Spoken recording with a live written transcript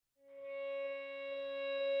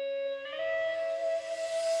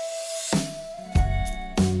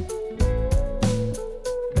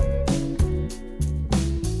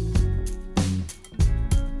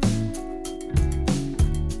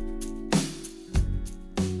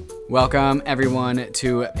Welcome, everyone,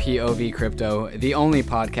 to POV Crypto, the only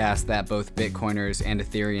podcast that both Bitcoiners and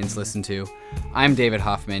Ethereans listen to. I'm David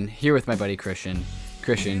Hoffman, here with my buddy Christian.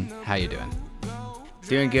 Christian, how you doing?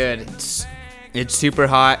 Doing good. It's super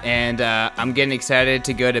hot, and I'm getting excited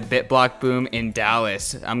to go to BitBlock Boom in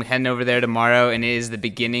Dallas. I'm heading over there tomorrow, and it is the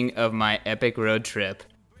beginning of my epic road trip.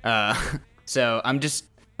 So I'm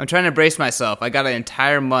trying to brace myself. I got an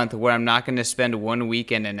entire month where I'm not going to spend one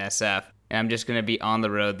weekend in SF. And I'm just going to be on the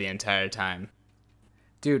road the entire time.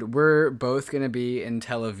 Dude, we're both going to be in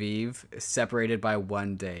Tel Aviv, separated by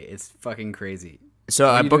one day. It's fucking crazy. So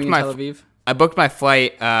I booked my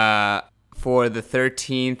flight for the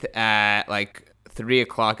 13th at like 3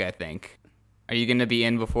 o'clock, I think. Are you going to be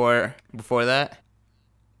in before that?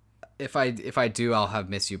 If I do, I'll have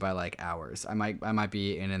missed you by like hours. I might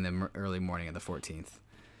be in the early morning of the 14th.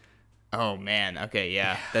 Oh, man. Okay,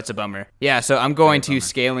 yeah. That's a bummer. Yeah, so I'm going to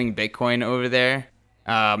Scaling Bitcoin over there.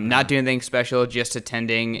 Not doing anything special, just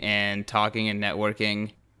attending and talking and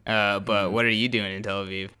networking. But what are you doing in Tel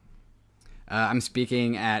Aviv? I'm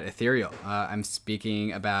speaking at Ethereal. I'm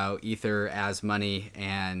speaking about Ether as money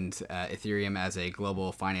and Ethereum as a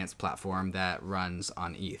global finance platform that runs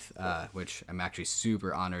on ETH, which I'm actually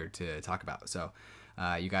super honored to talk about. So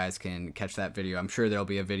you guys can catch that video. I'm sure there'll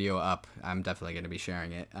be a video up. I'm definitely going to be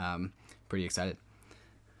sharing it. Pretty excited.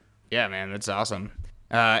 Yeah, man, that's awesome.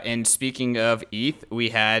 And speaking of ETH, we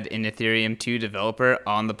had an Ethereum 2 developer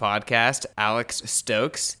on the podcast, Alex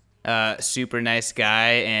Stokes. Super nice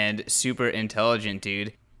guy and super intelligent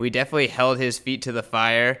dude. We definitely held his feet to the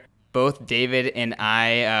fire. Both David and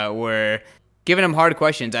I were giving him hard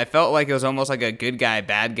questions. I felt like it was almost like a good guy,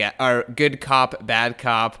 bad guy, or good cop, bad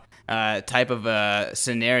cop type of a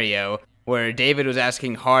scenario where David was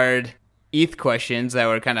asking hard ETH questions that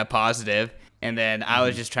were kind of positive, and then I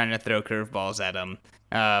was just trying to throw curveballs at him.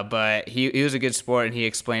 But he was a good sport, and he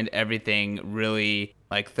explained everything really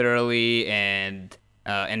like thoroughly and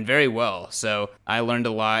very well. So I learned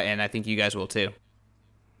a lot, and I think you guys will too.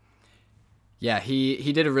 Yeah,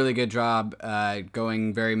 he did a really good job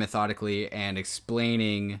going very methodically and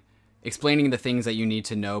explaining the things that you need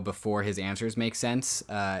to know before his answers make sense,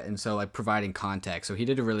 and so like providing context. So he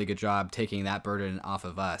did a really good job taking that burden off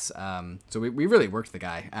of us. So we really worked the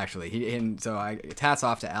guy, actually. So hats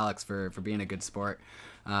off to Alex for being a good sport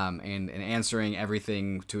and answering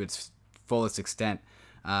everything to its fullest extent.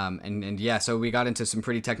 And yeah, so we got into some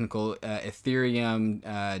pretty technical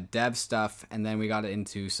Ethereum dev stuff, and then we got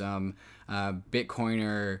into some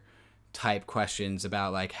Bitcoiner type questions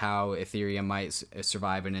about like how Ethereum might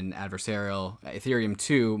survive in an adversarial, Ethereum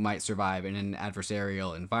 2 might survive in an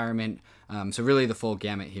adversarial environment. So really the full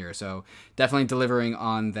gamut here. So definitely delivering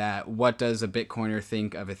on that. What does a Bitcoiner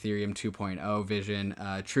think of Ethereum 2.0 vision?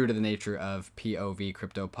 True to the nature of POV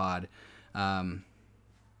CryptoPod.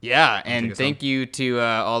 Yeah, and thank you to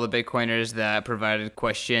all the Bitcoiners that provided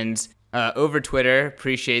questions over Twitter.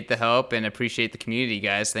 Appreciate the help and appreciate the community,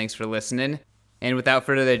 guys. Thanks for listening. And without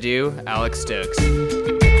further ado, Alex Stokes.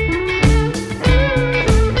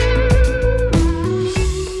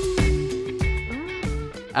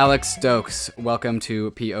 Alex Stokes, welcome to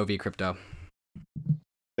POV Crypto.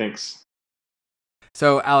 Thanks.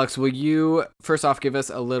 So, Alex, will you first off give us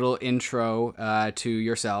a little intro to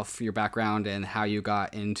yourself, your background, and how you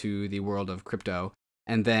got into the world of crypto,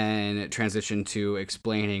 and then transition to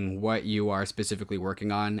explaining what you are specifically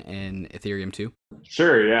working on in Ethereum 2?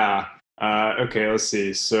 Sure, yeah. Okay, let's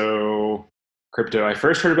see. So, crypto. I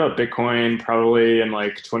first heard about Bitcoin probably in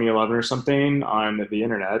like 2011 or something on the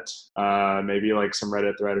internet, maybe like some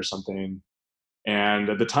Reddit thread or something. And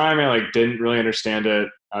at the time, I like didn't really understand it.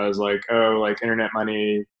 I was like, oh, like internet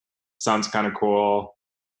money sounds kind of cool.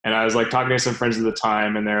 And I was like talking to some friends at the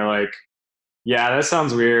time, and they're like, yeah, that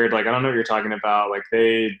sounds weird. Like, I don't know what you're talking about. Like,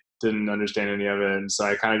 they didn't understand any of it. And so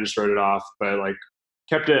I kind of just wrote it off, but like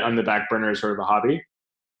kept it on the back burner as sort of a hobby.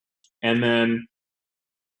 And then,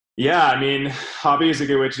 yeah, I mean, hobby is a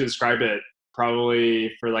good way to describe it.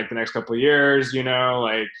 Probably for like the next couple of years,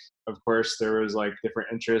 like, of course, there was like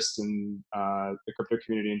different interests in the crypto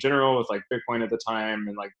community in general with like Bitcoin at the time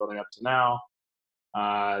and like building up to now.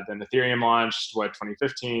 Then Ethereum launched,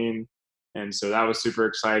 2015. And so that was super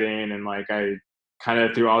exciting. And like, I kind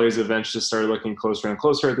of through all these events just started looking closer and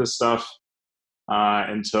closer at this stuff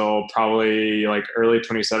until probably like early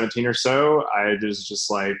 2017 or so. I was just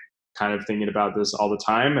like kind of thinking about this all the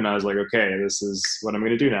time. And I was like, okay, this is what I'm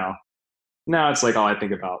going to do now. Now it's like all I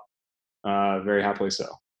think about, very happily so.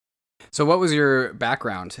 So what was your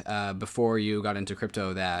background before you got into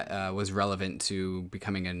crypto that was relevant to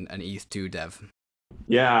becoming an ETH2 dev?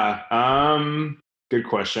 Yeah. Good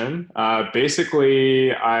question.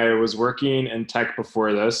 Basically, I was working in tech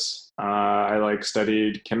before this. I like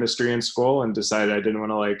studied chemistry in school and decided I didn't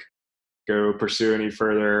want to like go pursue any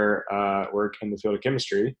further work in the field of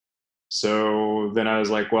chemistry. So then I was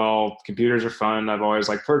like, well, computers are fun. I've always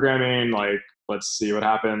liked programming. Like, let's see what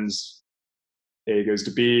happens. A goes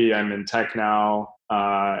to B. I'm in tech now,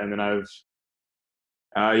 and then I've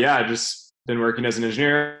just been working as an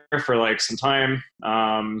engineer for like some time.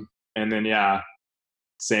 And then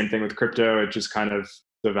same thing with crypto. It just kind of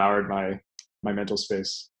devoured my mental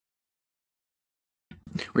space.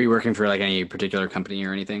 Were you working for like any particular company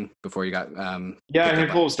or anything before you got? Yeah, a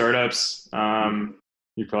handful of startups.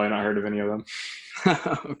 You've probably not heard of any of them.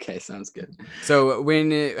 Okay, sounds good. So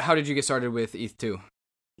how did you get started with ETH2?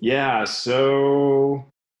 Yeah, so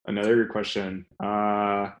another good question.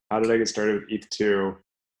 How did I get started with ETH2?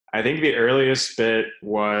 I think the earliest bit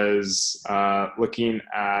was looking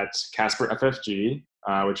at Casper FFG,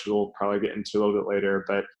 which we'll probably get into a little bit later.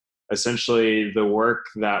 But essentially, the work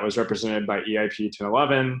that was represented by EIP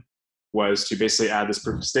 1011 was to basically add this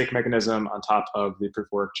proof of stake mechanism on top of the proof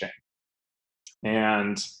of work chain.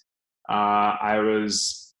 And I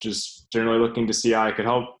was just generally looking to see how I could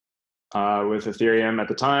help with Ethereum at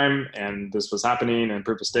the time, and this was happening, and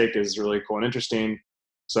proof of stake is really cool and interesting.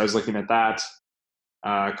 So I was looking at that.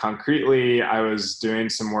 Concretely, I was doing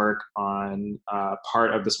some work on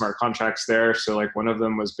part of the smart contracts there. So like one of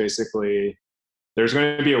them was basically there's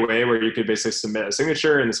going to be a way where you could basically submit a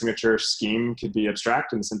signature, and the signature scheme could be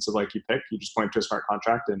abstract in the sense of like you just point to a smart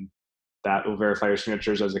contract, and that will verify your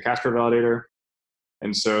signatures as a Casper validator.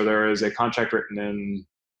 And so there was a contract written in,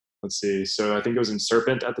 so I think it was in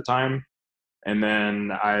Serpent at the time. And then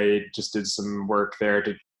I just did some work there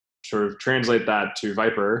to sort of translate that to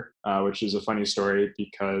Viper, which is a funny story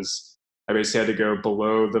because I basically had to go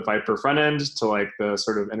below the Viper front end to like the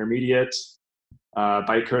sort of intermediate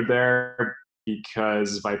bytecode there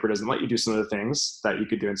because Viper doesn't let you do some of the things that you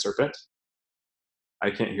could do in Serpent. I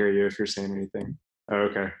can't hear you if you're saying anything. Oh,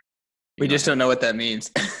 okay. We just don't know what that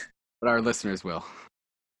means. But our listeners will.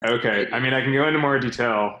 Okay. I mean, I can go into more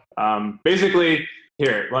detail. Basically,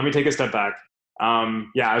 here, let me take a step back.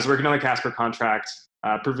 I was working on the Casper contract.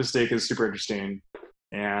 Proof of stake is super interesting.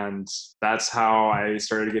 And that's how I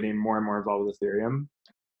started getting more and more involved with Ethereum,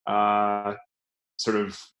 sort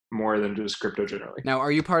of more than just crypto generally. Now,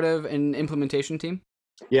 are you part of an implementation team?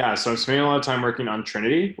 Yeah, so I'm spending a lot of time working on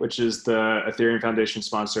Trinity, which is the Ethereum Foundation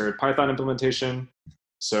sponsored Python implementation.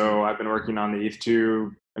 So I've been working on the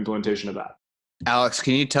ETH2 implementation of that. Alex,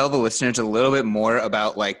 can you tell the listeners a little bit more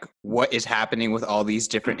about like what is happening with all these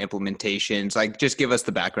different implementations? Like just give us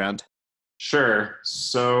the background. Sure.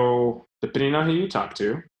 So depending on who you talk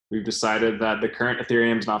to, we've decided that the current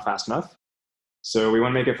Ethereum is not fast enough. So we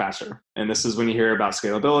want to make it faster. And this is when you hear about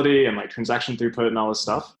scalability and like transaction throughput and all this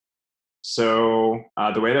stuff. So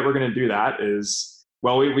the way that we're going to do that is,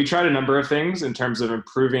 well, we tried a number of things in terms of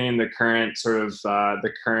improving the current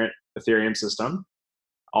the current Ethereum system.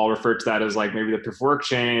 I'll refer to that as like maybe the proof of work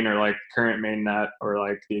chain or like current mainnet or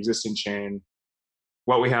like the existing chain,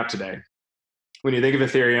 what we have today. When you think of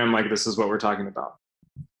Ethereum, like this is what we're talking about.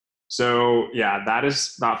 So yeah, that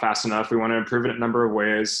is not fast enough. We want to improve it in a number of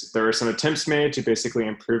ways. There were some attempts made to basically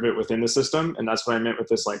improve it within the system. And that's what I meant with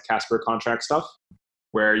this like Casper contract stuff,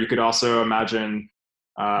 where you could also imagine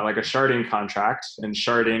like a sharding contract. And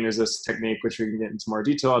sharding is this technique which we can get into more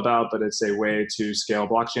detail about, but it's a way to scale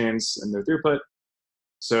blockchains and their throughput.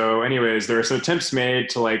 So anyways, there are some attempts made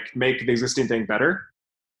to like make the existing thing better.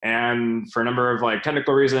 And for a number of like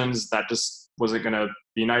technical reasons, that just wasn't going to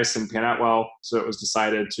be nice and pan out well. So it was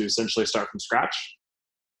decided to essentially start from scratch.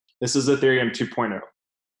 This is Ethereum 2.0.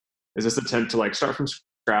 Is this attempt to like start from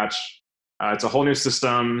scratch? It's a whole new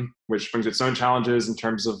system, which brings its own challenges in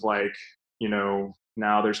terms of like, you know,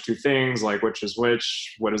 now there's two things, like which is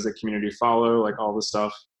which, what does the community follow, like all this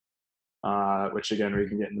stuff, which again, we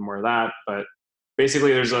can get into more of that. But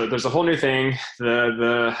basically there's a whole new thing.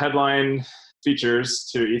 The headline features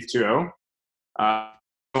to ETH 2.0.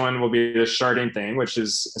 One will be the sharding thing, which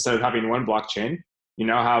is instead of having one blockchain, you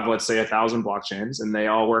now have, let's say, 1,000 blockchains, and they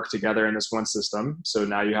all work together in this one system. So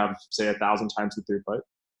now you have, say, 1,000 times the throughput.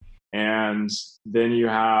 And then you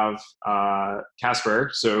have Casper,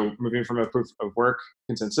 so moving from a proof of work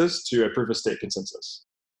consensus to a proof of stake consensus.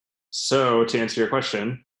 So to answer your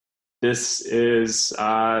question, this is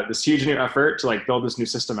this huge new effort to like build this new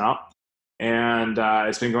system out. And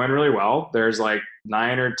it's been going really well. There's like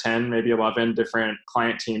 9 or 10, maybe 11 different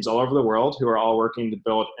client teams all over the world who are all working to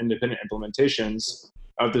build independent implementations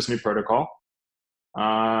of this new protocol.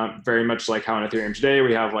 Very much like how in Ethereum today,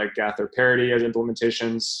 we have like Gather Parity as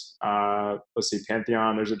implementations. Let's see,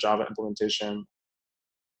 Pantheon, there's a Java implementation.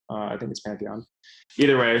 I think it's Pantheon.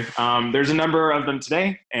 Either way, there's a number of them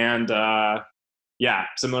today, and yeah,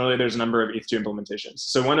 similarly, there's a number of ETH2 implementations.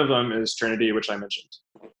 So one of them is Trinity, which I mentioned.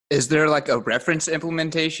 Is there like a reference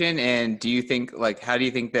implementation? And do you think how do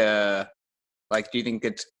you think do you think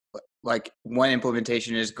it's like one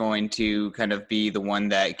implementation is going to kind of be the one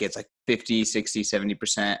that gets like 50, 60,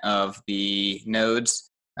 70% of the nodes?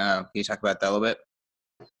 Can you talk about that a little bit?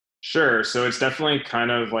 Sure. So it's definitely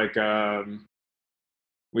kind of like,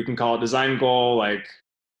 we can call it design goal, like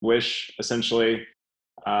wish, essentially.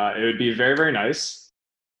 It would be very, very nice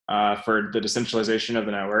for the decentralization of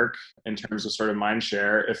the network in terms of sort of mind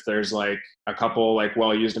share if there's like a couple like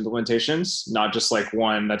well-used implementations, not just like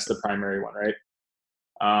one that's the primary one, right?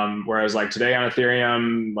 Whereas like today on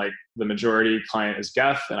Ethereum, like the majority client is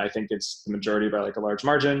Geth, and I think it's the majority by like a large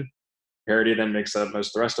margin. Parity then makes up most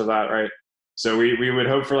of the rest of that, right? So we would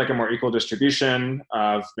hope for like a more equal distribution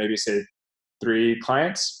of maybe say 3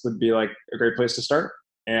 clients would be like a great place to start.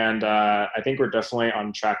 And I think we're definitely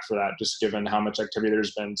on track for that, just given how much activity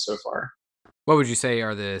there's been so far. What would you say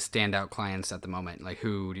are the standout clients at the moment? Like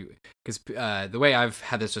who do you, because the way I've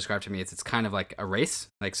had this described to me is it's kind of like a race.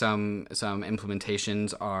 Like some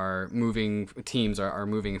implementations are moving, teams are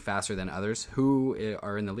moving faster than others. Who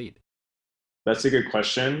are in the lead? That's a good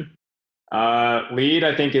question. Lead,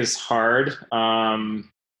 I think, is hard.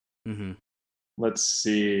 Let's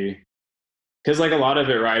see. Because like a lot of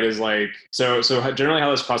it, right, is like, so generally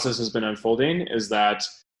how this process has been unfolding is that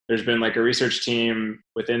there's been like a research team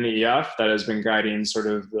within the EF that has been guiding sort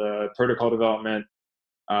of the protocol development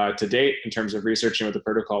to date in terms of researching what the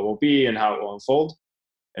protocol will be and how it will unfold.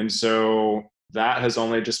 And so that has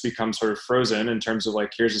only just become sort of frozen in terms of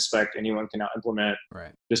like, here's a spec anyone can now implement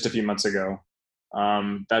just a few months ago.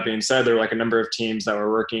 That being said, there were like a number of teams that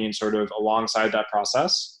were working sort of alongside that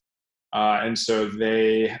process. And so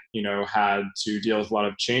they, had to deal with a lot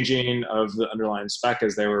of changing of the underlying spec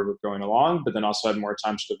as they were going along, but then also had more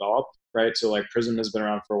time to develop, right? So like Prism has been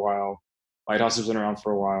around for a while, Lighthouse has been around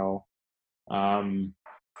for a while.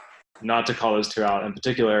 Not to call those two out in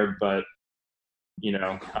particular, but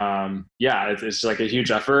yeah, it's like a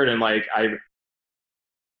huge effort, and like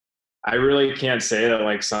I really can't say that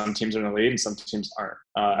like some teams are in the lead and some teams aren't.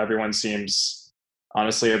 Everyone seems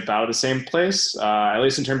honestly about the same place, at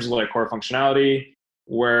least in terms of like core functionality.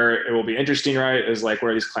 Where it will be interesting, right, is like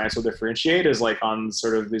where these clients will differentiate is like on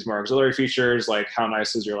sort of these more auxiliary features, like how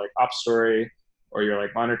nice is your like ops story or your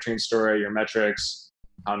like monitoring story, your metrics,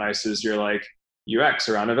 how nice is your like UX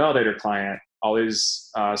around a validator client, all these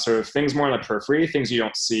sort of things more on the periphery, things you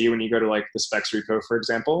don't see when you go to like the specs repo, for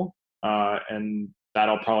example. And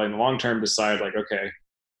that'll probably in the long term decide like, okay,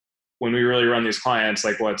 when we really run these clients,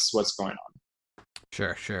 like what's going on.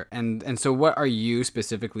 Sure. And so what are you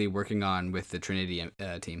specifically working on with the Trinity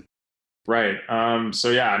team? Right.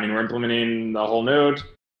 So yeah, I mean, we're implementing the whole node.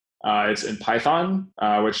 It's in Python,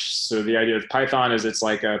 so the idea of Python is it's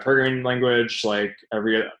like a programming language. Like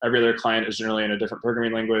every other client is generally in a different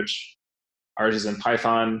programming language. Ours is in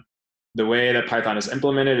Python. The way that Python is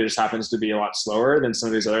implemented, it just happens to be a lot slower than some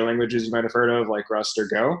of these other languages you might have heard of, like Rust or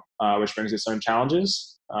Go, which brings its own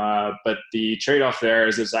challenges. But the trade-off there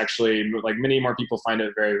is it's actually like many more people find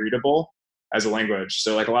it very readable as a language.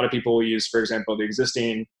 So like a lot of people will use, for example, the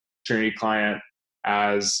existing Trinity client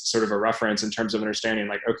as sort of a reference in terms of understanding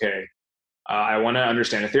like, okay, I want to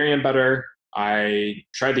understand Ethereum better. I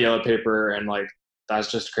tried the yellow paper and like,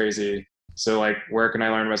 that's just crazy. So like, where can I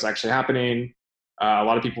learn what's actually happening? A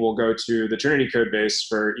lot of people will go to the Trinity code base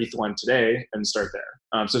for ETH1 today and start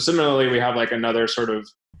there. So similarly, we have like another sort of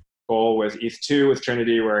goal with ETH2 with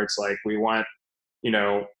Trinity where it's like, we want,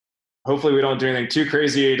 hopefully we don't do anything too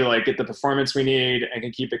crazy to like get the performance we need and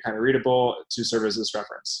can keep it kind of readable to serve as this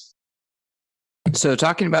reference. So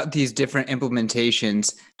talking about these different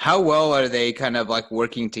implementations, how well are they kind of like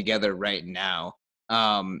working together right now?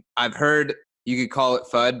 I've heard you could call it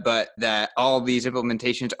FUD, but that all these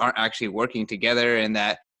implementations aren't actually working together, and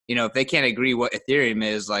that, if they can't agree what Ethereum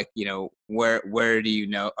is, like, where do you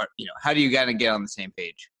know, or, how do you kind of get on the same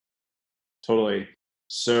page? Totally.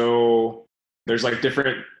 So there's like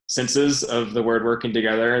different senses of the word working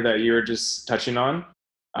together that you were just touching on.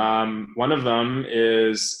 One of them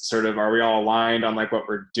is sort of, are we all aligned on like what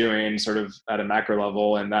we're doing sort of at a macro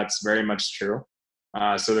level? And that's very much true.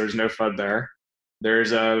 So there's no FUD there.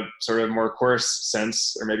 There's a sort of more coarse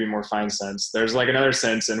sense, or maybe more fine sense. There's like another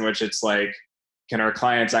sense in which it's like, can our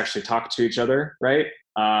clients actually talk to each other, right?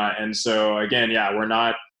 And so again, yeah, we're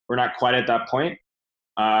not quite at that point.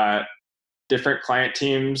 Different client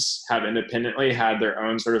teams have independently had their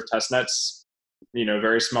own sort of test nets,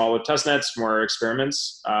 very small with test nets, more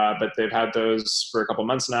experiments, but they've had those for a couple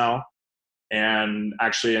months now. And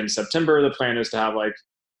actually in September, the plan is to have like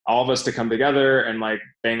all of us to come together and like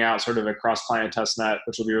bang out sort of a cross-client test net,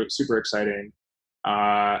 which will be super exciting.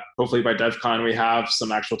 Hopefully by DevCon, we have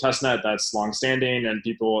some actual test net that's long-standing and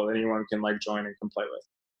anyone can like join and come play with.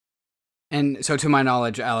 And so to my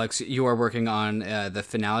knowledge, Alex, you are working on the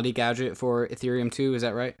finality gadget for Ethereum 2, is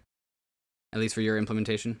that right? At least for your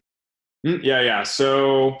implementation? Yeah.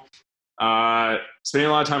 So spending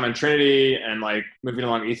a lot of time on Trinity and like moving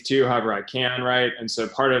along ETH2 however I can, right? And so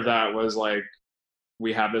part of that was like,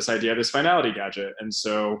 we have this idea of this finality gadget. And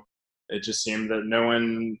so it just seemed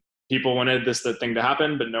that people wanted the thing to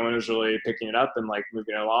happen, but no one was really picking it up and like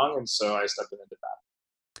moving it along. And so I stepped in and did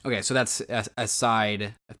that. Okay, so that's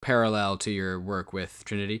a parallel to your work with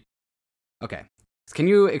Trinity. Okay. Can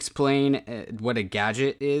you explain what a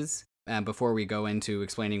gadget is before we go into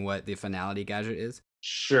explaining what the finality gadget is?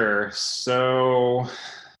 Sure. So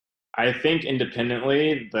I think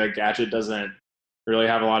independently, the gadget doesn't really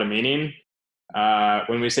have a lot of meaning.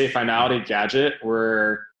 When we say finality gadget,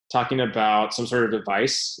 we're talking about some sort of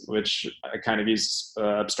device, which I kind of use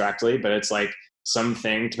abstractly, but it's like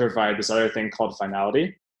something to provide this other thing called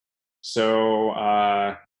finality. So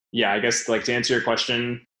I guess like to answer your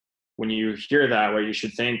question, when you hear that, what you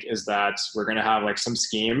should think is that we're going to have like some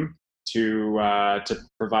scheme to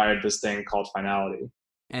provide this thing called finality.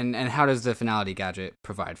 And how does the finality gadget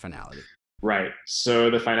provide finality? Right. So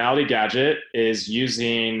the finality gadget is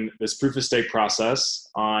using this proof of stake process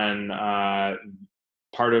on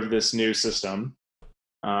part of this new system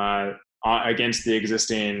against the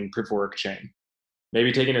existing proof of work chain.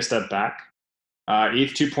 Maybe taking a step back,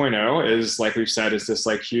 ETH 2.0 is, like we've said, is this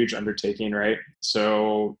like huge undertaking, right?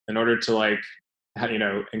 So in order to like,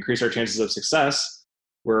 increase our chances of success,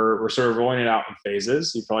 we're sort of rolling it out in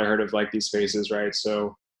phases. You've probably heard of like these phases, right?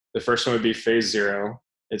 So the first one would be phase 0.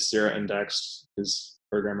 It's 0 indexed because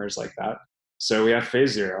programmers like that. So we have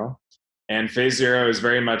phase 0. And phase 0 is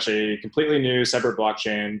very much a completely new separate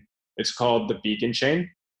blockchain. It's called the beacon chain.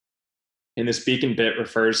 And this beacon bit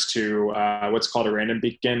refers to what's called a random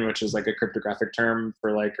beacon, which is like a cryptographic term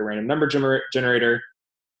for like a random number generator.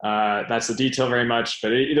 That's the detail very much.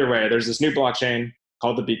 But either way, there's this new blockchain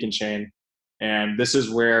called the beacon chain. And this is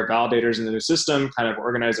where validators in the new system kind of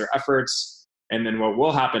organize their efforts. And then what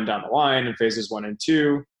will happen down the line in phases 1 and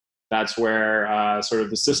 2, that's where sort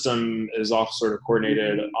of the system is all sort of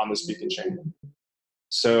coordinated on this beacon chain.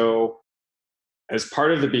 So as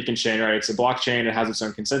part of the beacon chain, right, it's a blockchain, it has its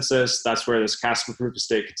own consensus. That's where this Casper proof of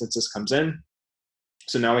stake consensus comes in.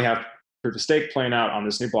 So now we have proof of stake playing out on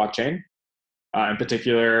this new blockchain. In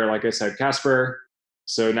particular, like I said, Casper.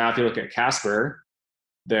 So now if you look at Casper,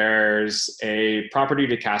 there's a property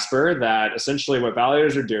to Casper that essentially what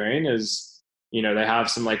validators are doing is, they have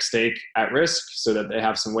some like stake at risk so that they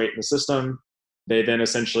have some weight in the system. They then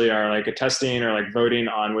essentially are like attesting or like voting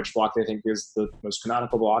on which block they think is the most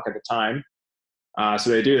canonical block at the time. So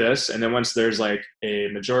they do this. And then once there's like a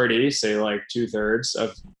majority, say like 2/3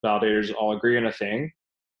 of validators all agree on a thing,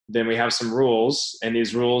 then we have some rules. And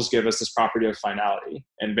these rules give us this property of finality.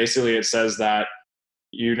 And basically it says that,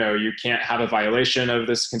 you can't have a violation of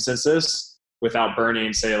this consensus without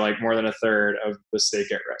burning, say, like more than 1/3 of the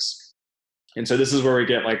stake at risk. And so this is where we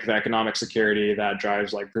get like the economic security that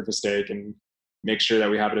drives like proof of stake and makes sure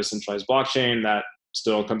that we have a decentralized blockchain that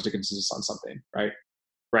still comes to consensus on something, right?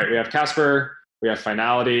 Right. We have Casper, we have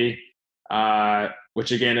finality,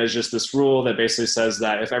 which again is just this rule that basically says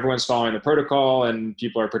that if everyone's following the protocol and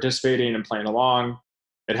people are participating and playing along,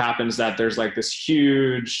 it happens that there's like this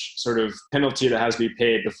huge sort of penalty that has to be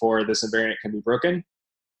paid before this invariant can be broken.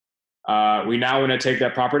 We now want to take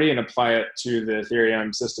that property and apply it to the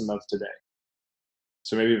Ethereum system of today.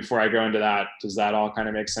 So maybe before I go into that, does that all kind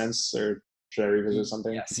of make sense, or should I revisit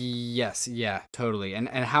something? Yes, yeah, totally. And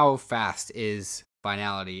how fast is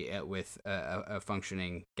finality with a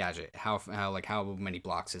functioning gadget? How many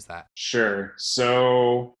blocks is that? Sure.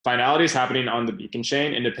 So finality is happening on the beacon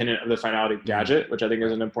chain, independent of the finality gadget, which I think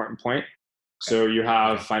is an important point. So you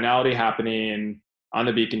have finality happening on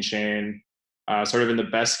the beacon chain. Sort of in the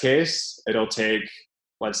best case, it'll take,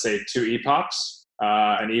 let's say, 2 epochs.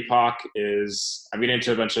 An epoch is, I'm getting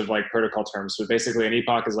into a bunch of like protocol terms, but basically an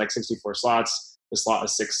epoch is like 64 slots. The slot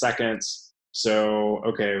is 6 seconds. So,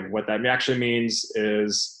 okay, what that actually means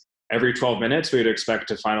is every 12 minutes, we would expect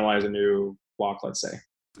to finalize a new block, let's say.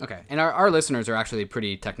 Okay. And our listeners are actually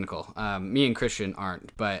pretty technical. Me and Christian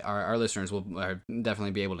aren't, but our listeners will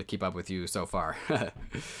definitely be able to keep up with you so far.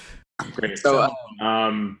 Great. So,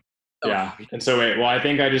 yeah. And so, wait, well, I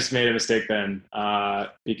think I just made a mistake then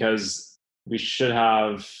because we should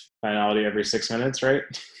have finality every 6 minutes, right?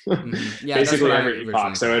 Yeah, basically every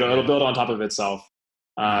epoch. So it'll build on top of itself.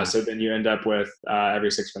 So then you end up with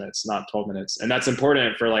every 6 minutes, not 12 minutes. And that's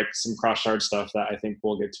important for like some cross shard stuff that I think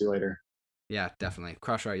we'll get to later. Yeah, definitely.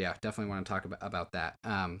 Cross shard, yeah, definitely want to talk about that.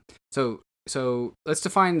 So let's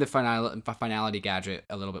define the finality gadget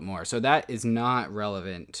a little bit more. So that is not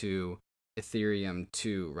relevant to Ethereum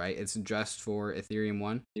 2, right? It's just for Ethereum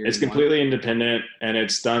 1? It's completely independent, and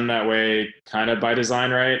it's done that way kind of by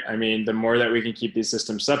design, right? I mean, the more that we can keep these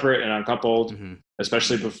systems separate and uncoupled,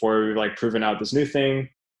 especially before we've like proven out this new thing,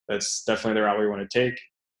 that's definitely the route we want to take.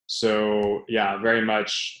 So yeah, very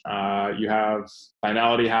much you have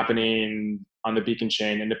finality happening on the Beacon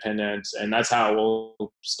chain independent, and that's how it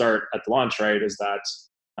will start at the launch, right? Is that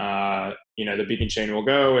the Beacon chain will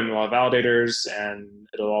go and we'll have validators and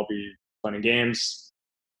it'll all be fun and games.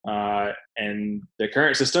 And the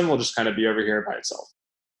current system will just kind of be over here by itself.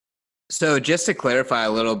 So just to clarify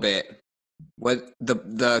a little bit, what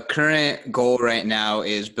the current goal right now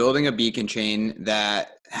is building a Beacon chain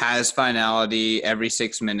that has finality every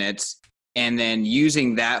 6 minutes, and then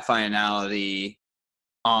using that finality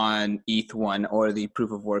on ETH1 or the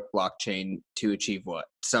proof of work blockchain to achieve what?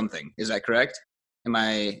 Something. Is that correct? Am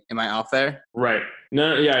I off there? Right.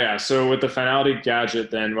 No, yeah. So with the finality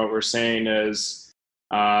gadget, then what we're saying is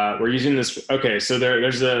we're using this. Okay, so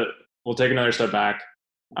we'll take another step back.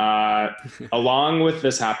 Along with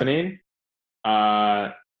this happening,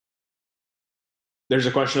 there's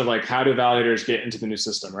a question of like, how do validators get into the new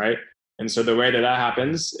system, right? And so the way that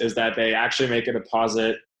happens is that they actually make a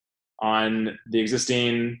deposit on the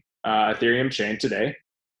existing Ethereum chain today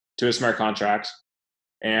to a smart contract.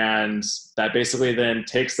 And that basically then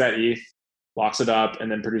takes that ETH, locks it up,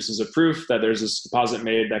 and then produces a proof that there's this deposit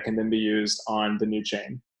made that can then be used on the new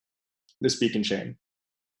chain, this Beacon chain.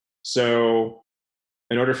 So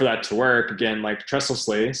in order for that to work, again, like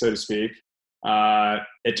trustlessly, so to speak,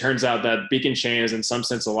 it turns out that Beacon chain is in some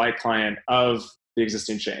sense a light client of the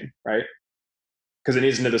existing chain, right? Because it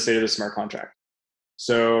needs to know the state of the smart contract.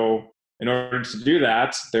 So in order to do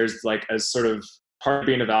that, there's like as sort of part of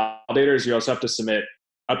being a validator is you also have to submit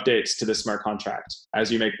updates to the smart contract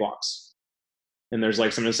as you make blocks. And there's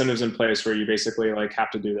like some incentives in place where you basically like have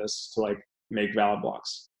to do this to like make valid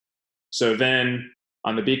blocks. So then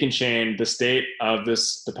on the Beacon chain, the state of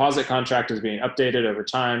this deposit contract is being updated over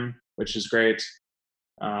time, which is great.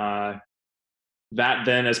 That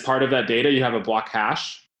then as part of that data, you have a block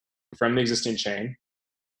hash from the existing chain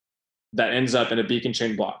that ends up in a Beacon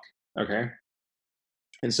chain block, okay?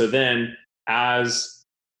 And so then as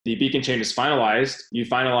the Beacon chain is finalized, you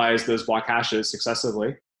finalize those block hashes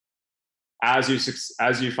successively. As you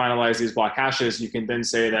finalize these block hashes, you can then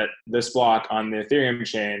say that this block on the Ethereum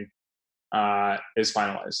chain is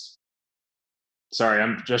finalized. Sorry,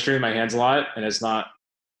 I'm gesturing my hands a lot, and it's not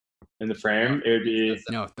in the frame. It would be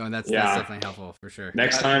that's definitely helpful for sure.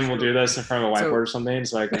 Next time we'll do this in front of a whiteboard or something,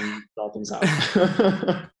 so I can draw things out.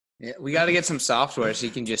 Yeah, we got to get some software so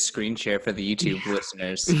you can just screen share for the YouTube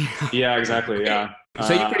listeners. Yeah, exactly. Yeah.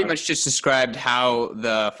 So you pretty much just described how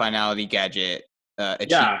the finality gadget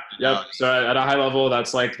achieves. Yeah. Yep. So at a high level,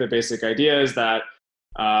 that's like the basic idea is that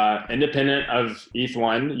independent of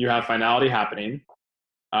ETH1, you have finality happening.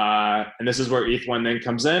 And this is where ETH1 then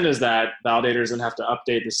comes in, is that validators then have to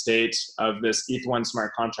update the state of this ETH1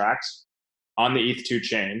 smart contract on the ETH2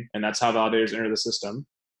 chain. And that's how validators enter the system.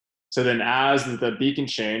 So then as the Beacon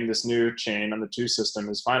chain, this new chain on the 2 system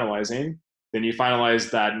is finalizing, then you finalize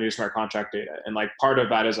that new smart contract data. And like part of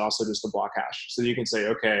that is also just a block hash. So you can say,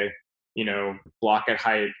 okay, block at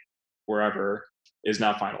height, wherever, is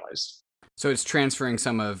now finalized. So it's transferring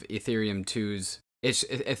some of Ethereum 2's, it's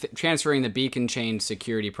transferring the Beacon chain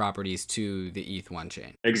security properties to the ETH1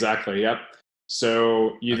 chain. Exactly, yep.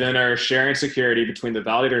 So you then are sharing security between the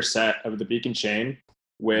validator set of the Beacon chain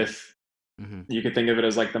with, you could think of it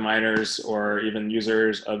as like the miners or even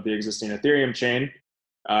users of the existing Ethereum chain.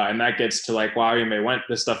 And that gets to like why we may want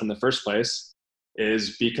this stuff in the first place,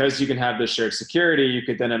 is because you can have this shared security, you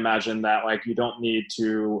could then imagine that like you don't need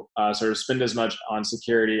to sort of spend as much on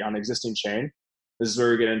security on the existing chain. This is where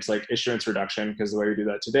we get into like issuance reduction, because the way we do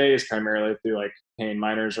that today is primarily through like paying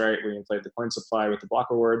miners, right? We inflate the coin supply with the block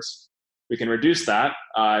rewards. We can reduce that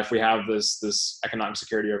if we have this economic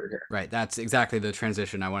security over here. Right. That's exactly the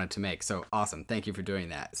transition I wanted to make. So awesome. Thank you for doing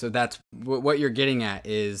that. So that's what you're getting at,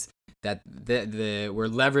 is that we're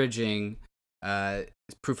leveraging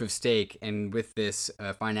proof of stake, and with this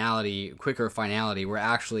quicker finality, we're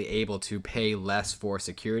actually able to pay less for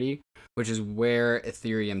security, which is where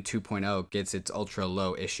Ethereum 2.0 gets its ultra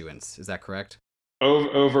low issuance. Is that correct?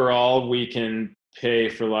 Overall, we can pay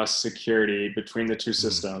for less security between the 2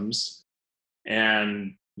 systems.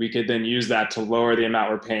 And we could then use that to lower the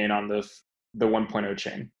amount we're paying on the 1.0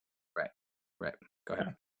 chain. Right. Go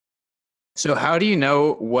ahead. So how do you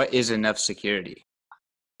know what is enough security?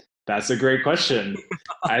 That's a great question.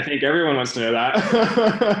 I think everyone wants to know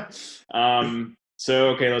that.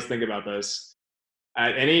 Okay, let's think about this.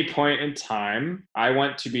 At any point in time, I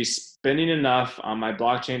want to be spending enough on my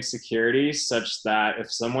blockchain security such that if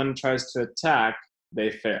someone tries to attack, they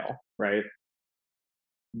fail, right?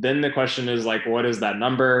 Then the question is like, what is that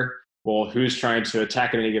number? Well, who's trying to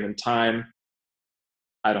attack at any given time?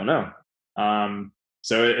 I don't know.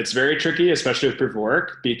 So it's very tricky, especially with proof of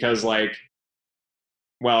work, because like,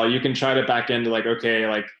 well, you can try to back into like, okay,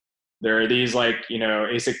 like there are these like,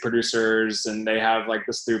 ASIC producers and they have like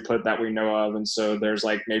this throughput that we know of. And so there's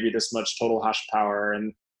like maybe this much total hash power.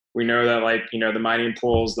 And we know that like, the mining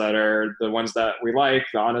pools that are the ones that we like,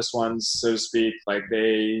 the honest ones, so to speak, like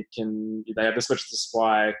they have this much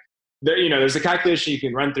supply. There's a calculation you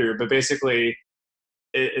can run through, but basically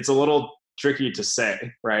it's a little tricky to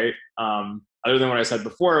say, right? Other than what I said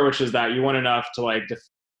before, which is that you want enough to like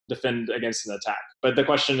defend against an attack. But the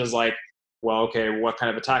question is like, well, okay, what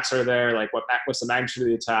kind of attacks are there? Like what's the magnitude of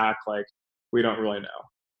the attack? Like we don't really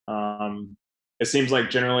know. It seems like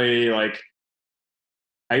generally like,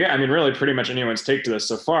 I mean, really pretty much anyone's take to this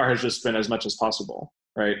so far has just been as much as possible,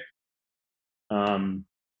 right?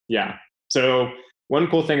 Yeah. So one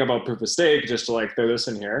cool thing about proof of stake, just to like throw this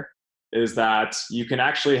in here, is that you can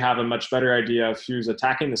actually have a much better idea of who's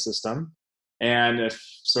attacking the system. And if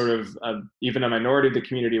sort of even a minority of the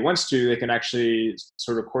community wants to, they can actually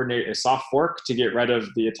sort of coordinate a soft fork to get rid of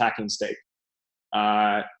the attacking stake.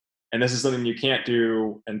 And this is something you can't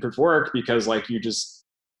do in proof of work because like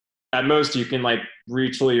at most you can like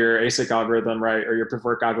retool your ASIC algorithm, right? Or your proof of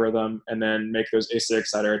work algorithm and then make those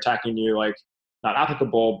ASICs that are attacking you like not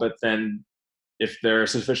applicable, but then if they're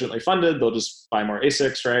sufficiently funded, they'll just buy more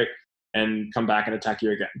ASICs, right? And come back and attack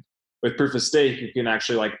you again. With proof of stake, you can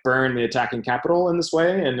actually like burn the attacking capital in this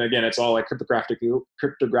way. And again, it's all like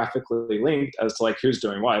cryptographically linked as to like who's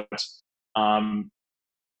doing what.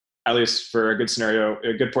 At least for a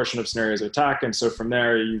good portion of scenarios of attack. And so from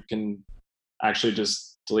there, you can actually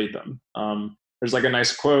just delete them. There's like a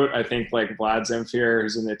nice quote, I think like Vlad Zamfir,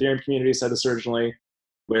 who's in the Ethereum community, said this originally,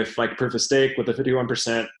 with like proof of stake, with a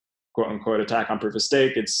 51% quote unquote attack on proof of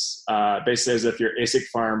stake, it's basically as if your ASIC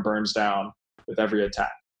farm burns down with every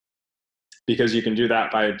attack, because you can do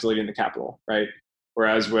that by deleting the capital, right?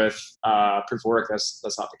 Whereas with proof of work, that's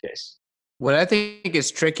not the case. What I think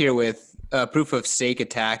is trickier with proof of stake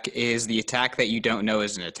attack is the attack that you don't know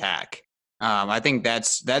is an attack. I think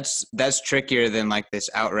that's trickier than like this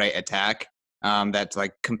outright attack that's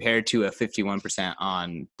like compared to a 51%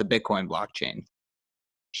 on the Bitcoin blockchain.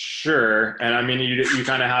 Sure. And I mean, you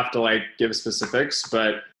kind of have to like give specifics,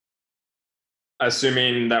 but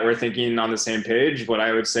assuming that we're thinking on the same page, what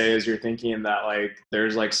I would say is you're thinking that like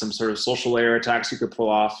there's like some sort of social layer attacks you could pull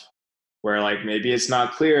off where like maybe it's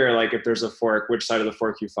not clear like if there's a fork, which side of the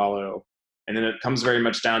fork you follow. And then it comes very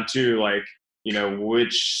much down to like,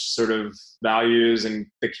 which sort of values and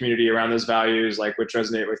the community around those values, like which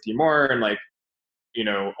resonate with you more and like,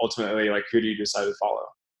 ultimately like who do you decide to follow?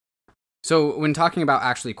 So when talking about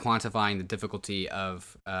actually quantifying the difficulty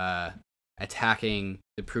of attacking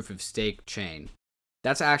the proof of stake chain,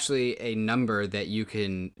 that's actually a number that you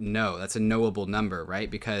can know. That's a knowable number, right?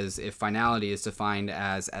 Because if finality is defined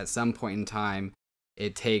as at some point in time,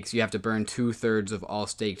 you have to burn 2/3 of all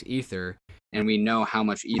staked ether, and we know how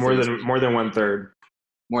much ether more than 1/3.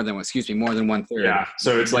 More than 1/3. Yeah,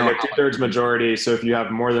 so it's like a 2/3 majority. So if you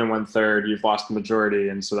have more than 1/3, you've lost the majority,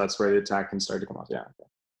 and so that's where the attack can start to come off. Yeah. Okay.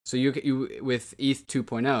 So you with ETH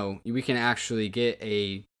 2.0, we can actually get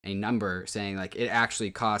a number saying like it actually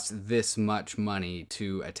costs this much money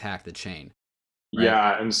to attack the chain. Right?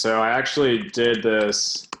 Yeah, and so I actually did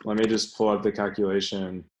this. Let me just pull up the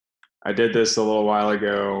calculation. I did this a little while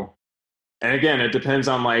ago. And again, it depends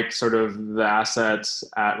on like sort of the assets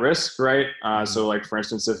at risk, right? So like for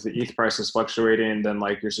instance, if the ETH price is fluctuating, then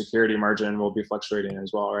like your security margin will be fluctuating as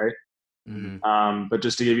well, right? Mm-hmm. But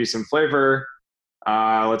just to give you some flavor,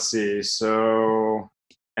 let's see. So,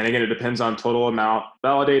 and again, it depends on total amount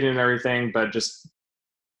validating and everything, but just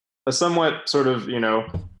a somewhat sort of,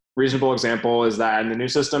 reasonable example is that in the new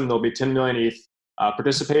system, there'll be 10 million ETH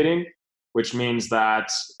participating, which means that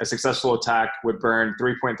a successful attack would burn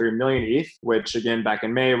 3.3 million ETH, which again, back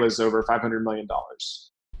in May was over $500 million.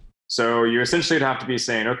 So you essentially would have to be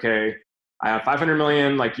saying, okay, I have 500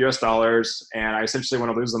 million like US dollars, and I essentially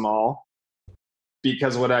want to lose them all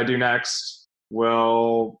because what I do next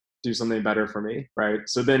will do something better for me, right?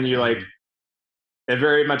 So then you like, it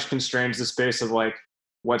very much constrains the space of like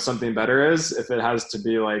what something better is if it has to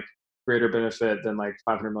be like greater benefit than like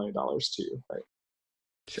 $500 million to you, right?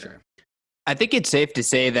 Sure. I think it's safe to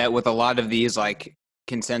say that with a lot of these like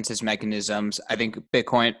consensus mechanisms, I think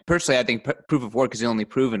Bitcoin, personally, I think proof of work is the only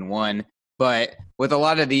proven one. But with a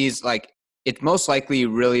lot of these, like it's most likely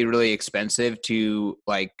really, really expensive to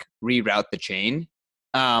like reroute the chain.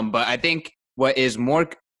 But I think what is more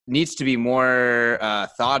needs to be more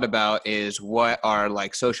thought about is what are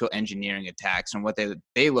like social engineering attacks and what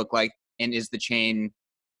they look like, and is the chain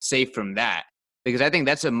safe from that? Because I think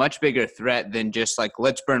that's a much bigger threat than just like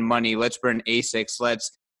let's burn money, let's burn ASICs,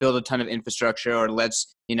 let's build a ton of infrastructure, or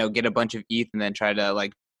let's get a bunch of ETH and then try to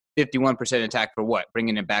like 51% attack for what,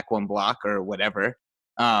 bringing it back one block or whatever.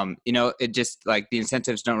 It just like the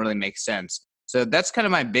incentives don't really make sense. So that's kind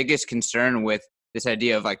of my biggest concern with this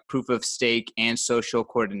idea of like proof of stake and social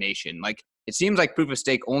coordination. Like it seems like proof of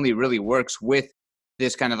stake only really works with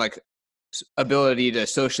this kind of like ability to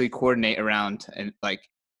socially coordinate around and like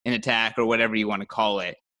an attack or whatever you want to call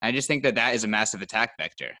it. I just think that is a massive attack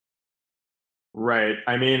vector. Right.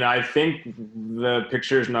 I mean, I think the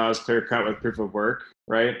picture is not as clear cut with proof of work,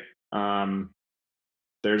 right?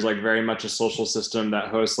 There's like very much a social system that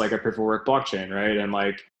hosts like a proof of work blockchain, right? And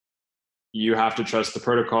like you have to trust the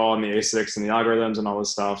protocol and the ASICs and the algorithms and all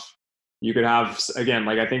this stuff. You could have, again,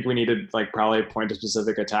 like I think we need to like probably point to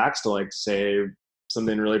specific attacks to like say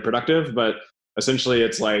something really productive, but essentially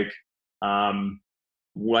it's like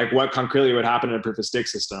what concretely would happen in a proof of stake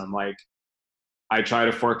system. Like I try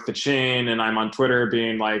to fork the chain and I'm on Twitter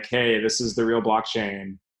being like, hey, this is the real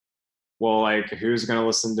blockchain. Well, like who's going to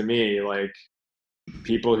listen to me? Like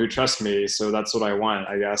people who trust me. So that's what I want,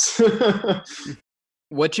 I guess.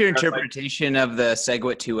 What's your interpretation of the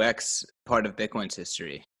SegWit2x part of Bitcoin's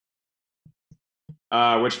history?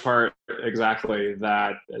 Which part exactly?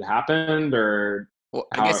 That it happened, or well,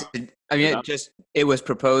 it was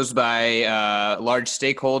proposed by large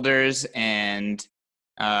stakeholders and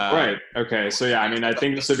right. Okay. So yeah, I mean, I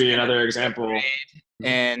think this would be another example.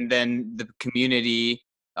 And then the community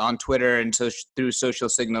on Twitter and so through social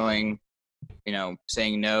signaling,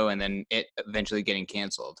 saying no, and then it eventually getting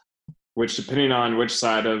canceled. Which, depending on which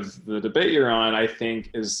side of the debate you're on, I think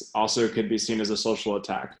is also could be seen as a social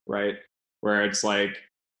attack, right? Where it's like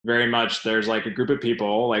very much there's like a group of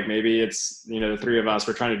people, like maybe it's, the three of us,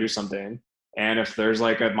 we're trying to do something. And if there's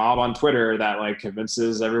like a mob on Twitter that like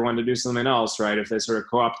convinces everyone to do something else, right? If they sort of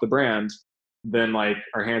co-opt the brand, then like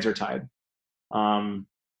our hands are tied.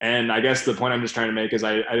 And I guess the point I'm just trying to make is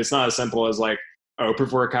it's not as simple as like, oh, proof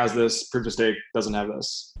of work has this, proof of stake doesn't have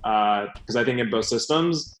this. Because I think in both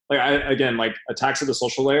systems, like attacks at the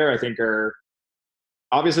social layer, I think are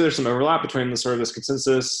obviously there's some overlap between the sort of this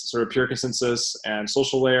consensus, sort of pure consensus and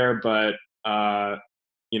social layer, but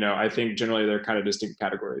I think generally they're kind of distinct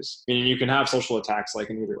categories. Meaning you can have social attacks like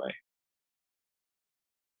in either way.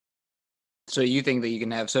 So you think that you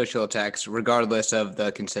can have social attacks regardless of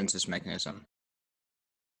the consensus mechanism?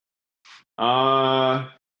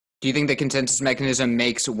 Do you think the consensus mechanism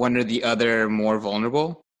makes one or the other more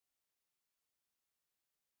vulnerable?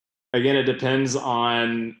 Again, it depends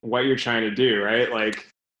on what you're trying to do, right? Like,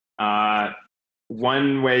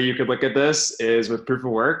 one way you could look at this is with proof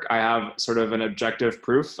of work. I have sort of an objective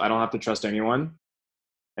proof. I don't have to trust anyone.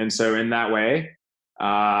 And so in that way,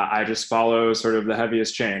 I just follow sort of the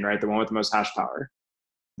heaviest chain, right? The one with the most hash power.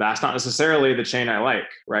 That's not necessarily the chain I like,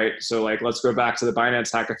 right? So like, let's go back to the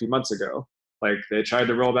Binance hack a few months ago. Like they tried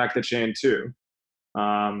to roll back the chain too.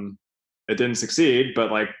 It didn't succeed,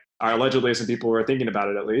 but like allegedly some people were thinking about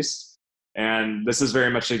it at least. And this is very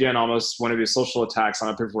much, again, almost one of these social attacks on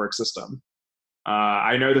a proof of work system.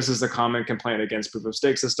 I know this is a common complaint against proof of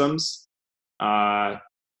stake systems. And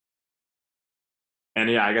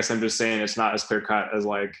yeah, I guess I'm just saying it's not as clear cut as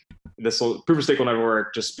like proof of stake will never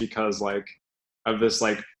work just because like of this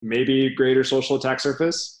like maybe greater social attack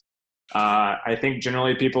surface. I think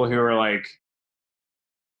generally people who are like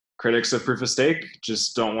critics of proof of stake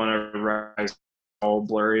just don't want to rise all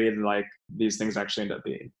blurry and like these things actually end up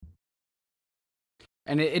being.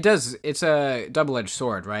 And it's a double-edged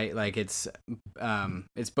sword, right? Like it's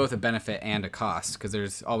both a benefit and a cost because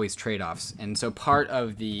there's always trade-offs. And so part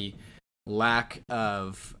of the lack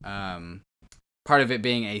of part of it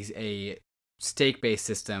being a stake-based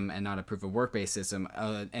system and not a proof of work-based system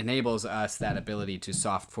enables us that ability to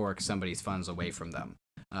soft fork somebody's funds away from them.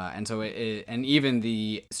 And so and even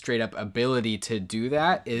the straight up ability to do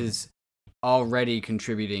that is already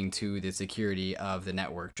contributing to the security of the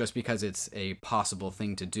network. Just because it's a possible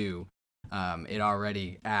thing to do, it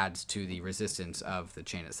already adds to the resistance of the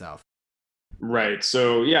chain itself. Right.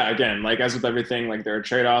 So yeah, again, like as with everything, like there are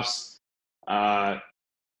trade-offs.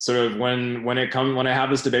 Sort of when I have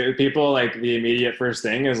this debate with people, like the immediate first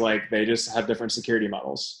thing is like they just have different security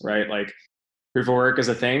models, right? Like proof of work is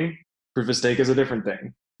a thing. proof of stake is a different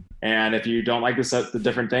thing. And if you don't like the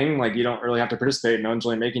different thing, like you don't really have to participate. No one's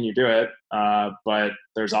really making you do it. But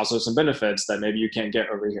there's also some benefits that maybe you can't get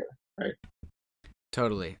over here, right?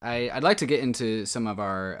 Totally. I'd like to get into some of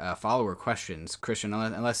our follower questions, Christian,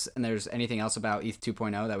 unless and there's anything else about ETH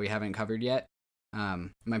 2.0 that we haven't covered yet. It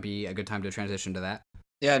might be a good time to transition to that.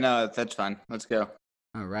 Yeah, no, that's fine. Let's go.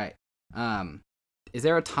 All right. Is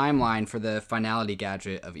there a timeline for the finality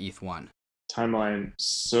gadget of ETH1? Timeline.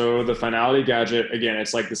 So the finality gadget, again,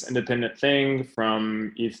 it's like this independent thing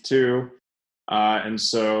from ETH2. And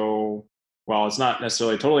so, well, it's not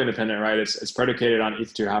necessarily totally independent, right? It's predicated on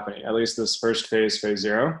ETH2 happening, at least this first phase, phase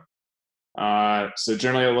 0. So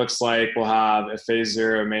generally it looks like we'll have a phase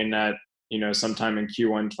 0 mainnet, sometime in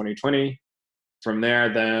Q1 2020. From there,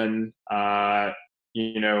 then,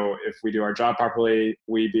 if we do our job properly,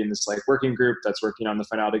 we be in this like working group that's working on the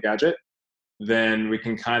finality gadget, then we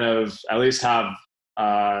can kind of at least have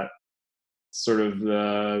sort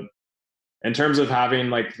of in terms of having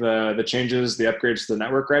like the changes, the upgrades to the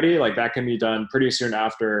network ready, like that can be done pretty soon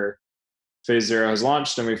after phase 0 has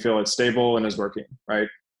launched and we feel it's stable and is working, right?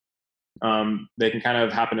 They can kind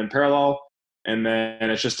of happen in parallel. And then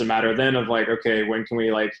it's just a matter then of like, okay, when can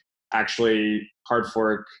we like actually hard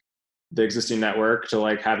fork the existing network to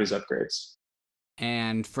like have these upgrades?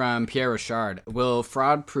 And from Pierre Richard, will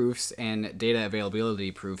fraud proofs and data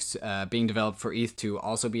availability proofs being developed for ETH2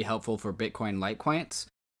 also be helpful for Bitcoin Lite clients?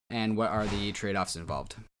 And what are the trade-offs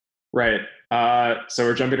involved? Right. So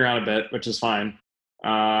we're jumping around a bit, which is fine.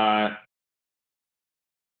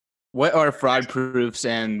 What are fraud proofs,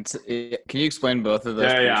 and can you explain both of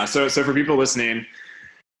those? Yeah. So for people listening,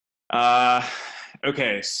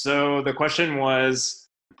 okay. So the question was,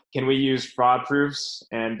 can we use fraud proofs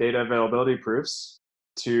and data availability proofs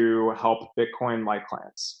to help Bitcoin Lite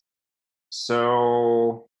clients?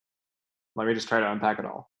 So let me just try to unpack it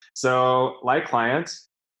all. So Lite client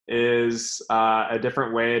is a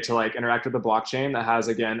different way to like interact with the blockchain that has,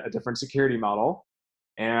 again, a different security model.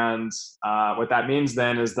 And what that means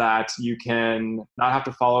then is that you can not have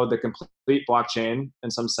to follow the complete blockchain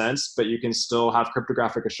in some sense, but you can still have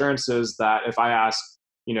cryptographic assurances that if I ask,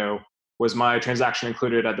 was my transaction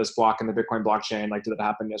included at this block in the Bitcoin blockchain? Like, did it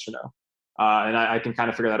happen? Yes or no? And I can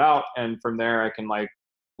kind of figure that out. And from there, I can like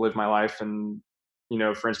live my life and,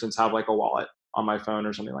 for instance, have like a wallet on my phone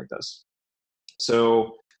or something like this.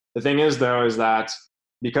 So the thing is, though, is that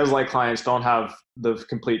because like clients don't have the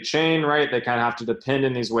complete chain, right? They kind of have to depend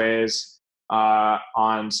in these ways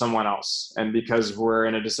on someone else. And because we're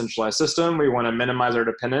in a decentralized system, we want to minimize our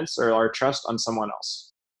dependence or our trust on someone else.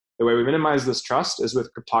 The way we minimize this trust is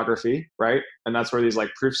with cryptography, right? And that's where these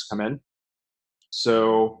like proofs come in.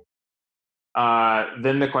 So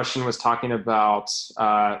then the question was talking about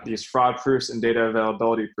these fraud proofs and data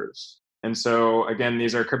availability proofs. And so again,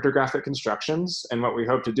 these are cryptographic constructions. And what we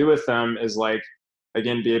hope to do with them is like,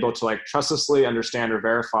 again, be able to like trustlessly understand or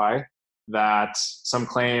verify that some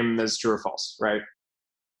claim is true or false, right?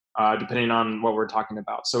 Depending on what we're talking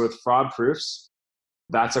about. So with fraud proofs,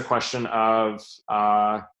 that's a question of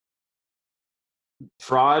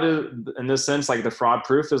fraud in this sense, like the fraud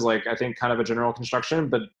proof is like, I think kind of a general construction,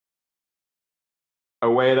 but a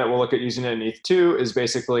way that we'll look at using it in ETH2 is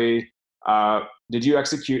basically, did you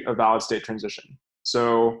execute a valid state transition?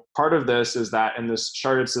 So part of this is that in this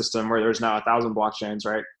sharded system where there's now 1,000 blockchains,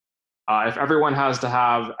 right? If everyone has to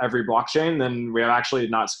have every blockchain, then we have actually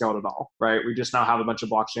not scaled at all, right? We just now have a bunch of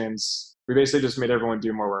blockchains. We basically just made everyone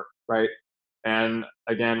do more work, right? And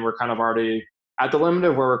again, we're kind of already at the limit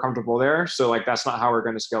of where we're comfortable there. So like, that's not how we're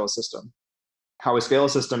going to scale a system. How we scale a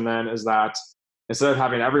system then is that instead of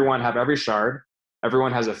having everyone have every shard,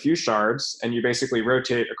 everyone has a few shards and you basically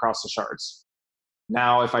rotate across the shards.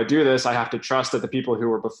 Now, if I do this, I have to trust that the people who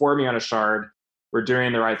were before me on a shard were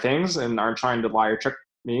doing the right things and aren't trying to lie or trick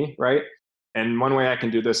me, right? And one way I can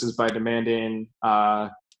do this is by demanding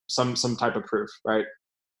some type of proof, right?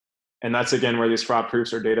 And that's, again, where these fraud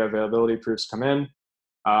proofs or data availability proofs come in.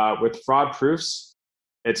 With fraud proofs,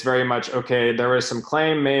 it's very much, okay, there was some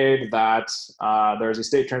claim made that there's a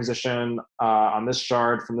state transition on this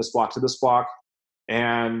shard from this block to this block.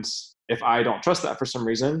 And if I don't trust that for some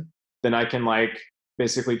reason, then I can like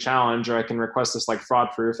basically challenge, or I can request this like fraud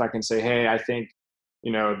proof. I can say, hey, I think,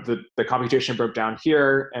 the computation broke down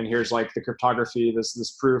here, and here's like the cryptography,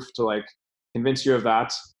 this proof to like convince you of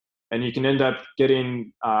that. And you can end up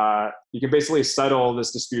getting, you can basically settle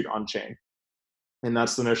this dispute on chain. And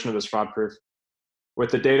that's the notion of this fraud proof. With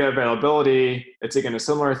the data availability, it's again a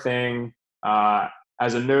similar thing.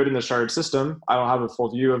 As a node in the sharded system, I don't have a full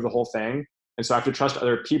view of the whole thing. And so I have to trust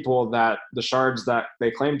other people that the shards that they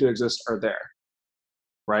claim to exist are there,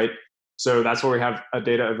 right? So that's where we have a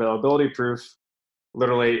data availability proof.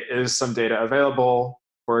 Literally, is some data available?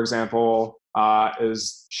 For example,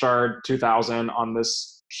 is shard 2000 on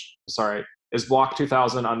this, sorry, is block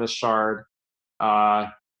 2000 on this shard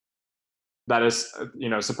that is,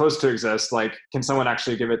 supposed to exist? Like, can someone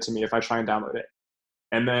actually give it to me if I try and download it?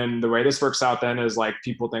 And then the way this works out then is like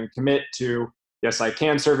people then commit to, yes, I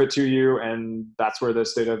can serve it to you. And that's where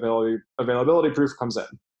this data availability proof comes in.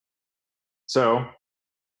 So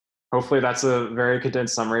hopefully that's a very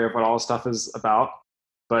condensed summary of what all this stuff is about.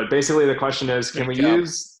 But basically the question is, can we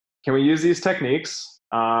use these techniques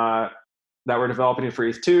that we're developing for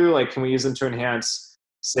ETH2? Like, can we use them to enhance,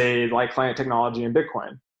 say, like client technology in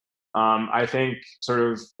Bitcoin? I think sort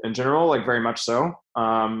of in general, like very much so.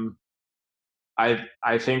 I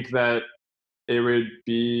think that it would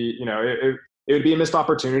be, it would be a missed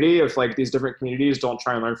opportunity if like these different communities don't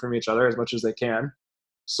try and learn from each other as much as they can.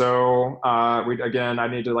 So I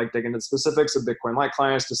need to like dig into the specifics of Bitcoin Lite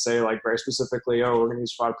clients to say like very specifically, oh, we're going to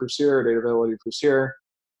use fraud proofs here, data availability proofs here.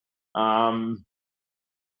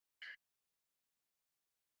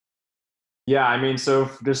 Yeah, I mean, so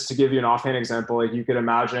just to give you an offhand example, like you could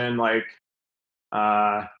imagine like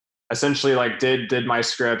essentially like did my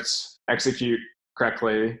script execute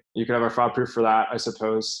correctly? You could have a fraud proof for that, I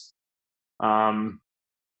suppose.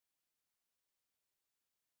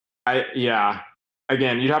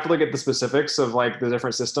 Again, you'd have to look at the specifics of like the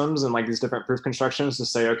different systems and like these different proof constructions to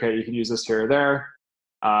say, okay, you can use this here or there.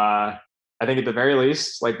 I think at the very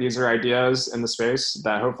least, like these are ideas in the space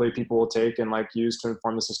that hopefully people will take and like use to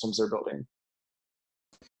inform the systems they're building.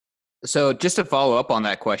 So just to follow up on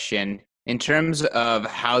that question, in terms of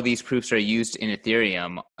how these proofs are used in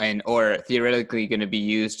Ethereum or theoretically going to be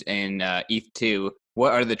used in ETH2,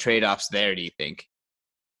 what are the trade-offs there, do you think?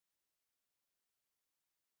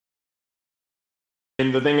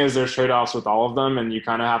 And the thing is, there's trade-offs with all of them, and you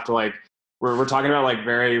kind of have to like, we're talking about like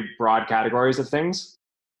very broad categories of things.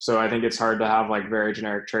 So I think it's hard to have like very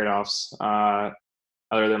generic trade-offs other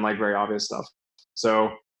than like very obvious stuff.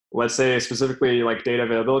 So let's say specifically like data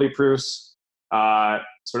availability proofs,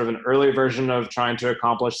 sort of an early version of trying to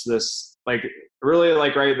accomplish this, like really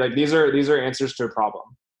like, right, like these are answers to a problem.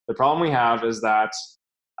 The problem we have is that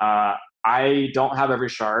I don't have every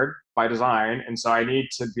shard by design, and so I need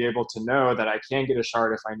to be able to know that I can get a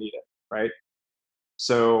shard if I need it, right?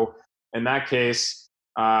 So in that case,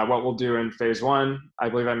 what we'll do in phase one, I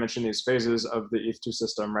believe I mentioned these phases of the ETH2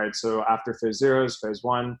 system, right? So after phase 0 is phase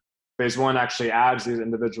one. Phase one actually adds these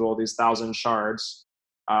 1,000 shards.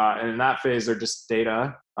 And in that phase, they're just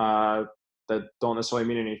data that don't necessarily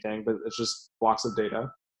mean anything, but it's just blocks of data.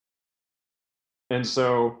 And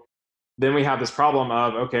so then we have this problem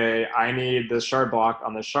of, okay, I need this shard block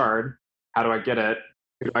on this shard. How do I get it?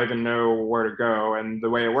 Do I even know where to go? And the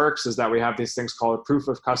way it works is that we have these things called a proof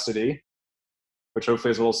of custody, which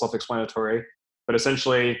hopefully is a little self-explanatory. But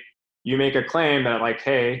essentially, you make a claim that like,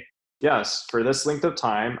 hey, yes, for this length of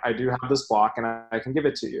time, I do have this block and I can give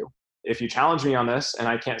it to you. If you challenge me on this and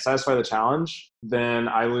I can't satisfy the challenge, then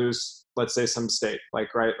I lose, let's say, some stake,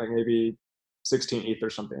 like, right, like maybe 16 ETH or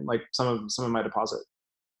something, like some of my deposit.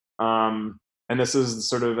 And this is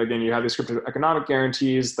sort of, again, you have these crypto economic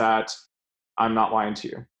guarantees that I'm not lying to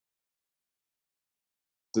you.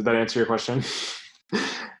 Did that answer your question?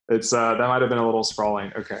 It's that might have been a little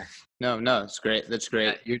sprawling. Okay. No, it's great. That's great.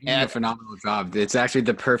 Yeah, you're doing a phenomenal job. It's actually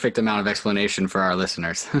the perfect amount of explanation for our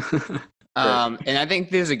listeners. And I think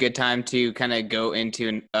this is a good time to kind of go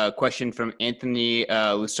into a question from Anthony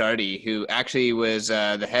Lusardi, who actually was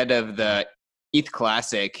the head of the ETH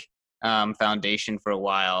Classic Foundation for a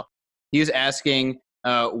while. He was asking,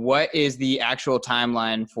 what is the actual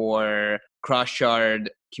timeline for cross-shard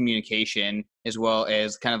communication, as well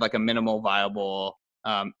as kind of like a minimal viable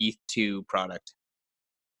ETH2 product?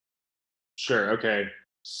 Sure. Okay.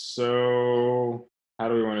 So how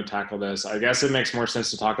do we want to tackle this? I guess it makes more sense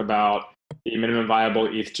to talk about the minimum viable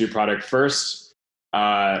ETH2 product first.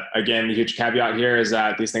 Again, the huge caveat here is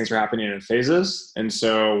that these things are happening in phases. And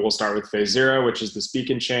so we'll start with phase 0, which is this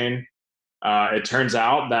beacon chain. It turns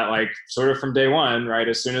out that like sort of from day one, right,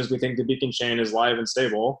 as soon as we think the beacon chain is live and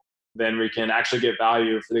stable, then we can actually get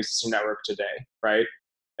value for the existing network today, right?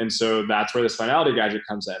 And so that's where this finality gadget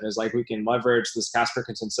comes in, is like we can leverage this Casper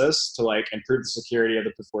consensus to like improve the security of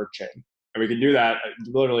the proof of work chain. And we can do that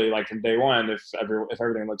literally like from day one if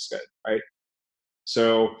everything looks good, right?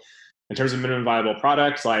 So in terms of minimum viable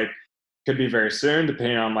products, like could be very soon,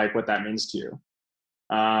 depending on like what that means to you.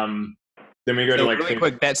 Then we go to like really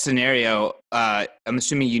quick, that scenario, I'm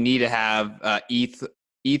assuming you need to have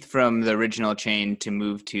ETH from the original chain to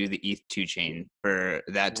move to the ETH2 chain for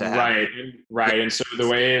that to happen. Right. And so the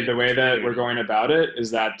way that we're going about it is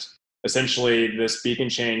that essentially this beacon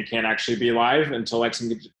chain can't actually be live until like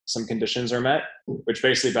some conditions are met, which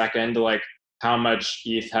basically back into like how much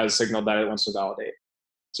ETH has signaled that it wants to validate.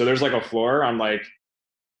 So there's like a floor on like,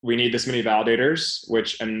 we need this many validators,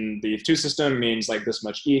 which in the ETH2 system means like this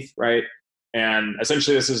much ETH, right? And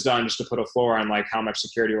essentially this is done just to put a floor on like how much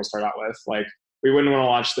security we'll start out with. Like we wouldn't want to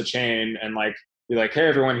launch the chain and like be like, hey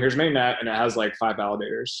everyone, here's mainnet, and it has like 5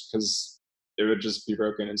 validators, because it would just be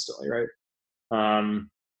broken instantly, right?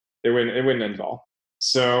 It wouldn't end well.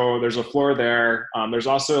 So there's a floor there. There's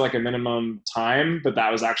also like a minimum time, but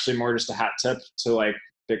that was actually more just a hat tip to like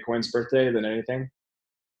Bitcoin's birthday than anything.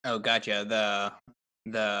 Oh, gotcha.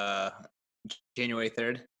 The January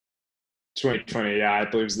 3rd. 2020, yeah, I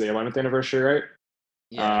believe it's the 11th anniversary, right?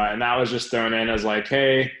 Yeah. And that was just thrown in as like,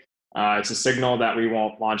 hey, it's a signal that we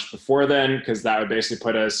won't launch before then, because that would basically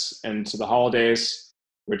put us into the holidays,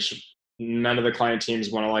 which none of the client teams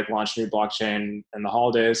want to like launch new blockchain in the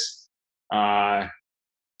holidays.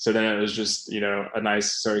 So then it was just, a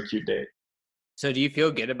nice, sort of cute date. So do you feel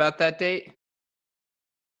good about that date?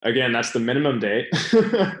 Again, that's the minimum date.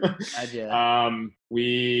 Gotcha.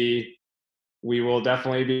 We will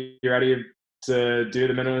definitely be ready to do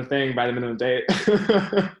the minimum thing by the minimum date.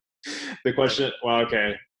 The question, well,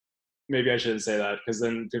 okay, maybe I shouldn't say that, because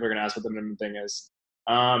then people are going to ask what the minimum thing is.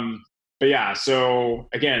 But yeah, so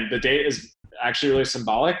again, the date is actually really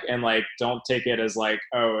symbolic, and like, don't take it as like,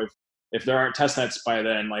 oh, if there aren't testnets by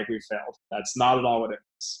then, like we failed. That's not at all what it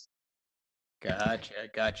is.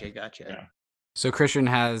 Gotcha. Yeah. So Christian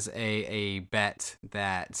has a bet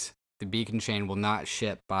that the beacon chain will not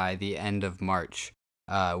ship by the end of March.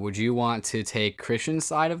 Would you want to take Christian's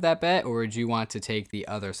side of that bet, or would you want to take the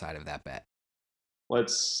other side of that bet?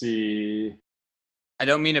 Let's see. I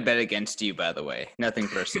don't mean to bet against you, by the way. Nothing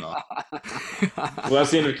personal. Well,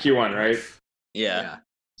 that's the end of Q1, right? Yeah.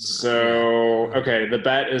 So, okay, the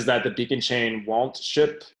bet is that the beacon chain won't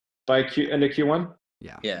ship by end of Q1?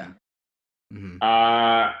 Yeah. Mm-hmm.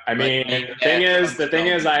 I mean, the thing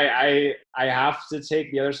is, I have to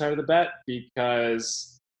take the other side of the bet,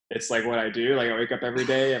 because it's like what I do. Like I wake up every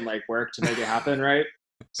day and like work to make it happen, right?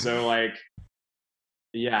 So like,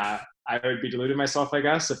 yeah, I would be deluding myself, I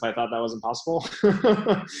guess, if I thought that wasn't possible.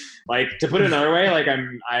 Like, to put it another way, like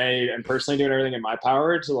I am personally doing everything in my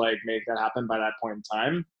power to like make that happen by that point in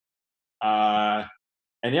time.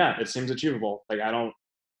 And yeah, it seems achievable. Like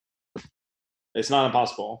it's not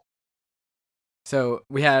impossible. So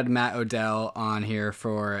we had Matt Odell on here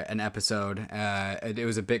for an episode. It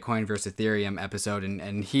was a Bitcoin versus Ethereum episode,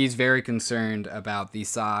 and he's very concerned about the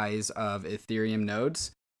size of Ethereum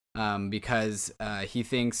nodes, because he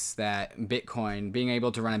thinks that Bitcoin, being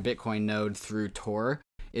able to run a Bitcoin node through Tor,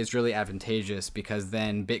 is really advantageous, because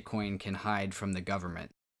then Bitcoin can hide from the government.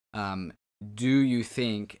 Do you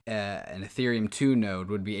think an Ethereum 2 node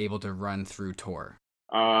would be able to run through Tor?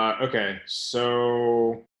 Okay,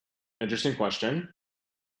 so interesting question.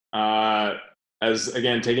 As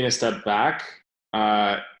again, taking a step back,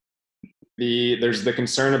 there's the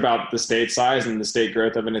concern about the state size and the state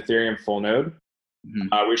growth of an Ethereum full node.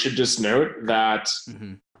 Mm-hmm. We should just note that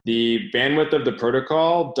the bandwidth of the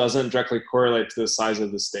protocol doesn't directly correlate to the size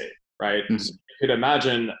of the state, right? Mm-hmm. So you could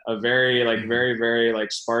imagine a very very, very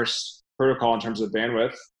like sparse protocol in terms of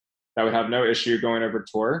bandwidth that would have no issue going over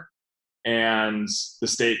Tor, and the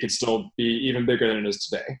state could still be even bigger than it is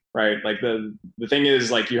today, right? Like the thing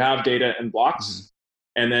is, like, you have data in blocks,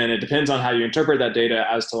 and then it depends on how you interpret that data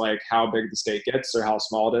as to like how big the state gets or how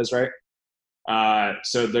small it is, right?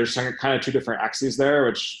 So there's kind of two different axes there,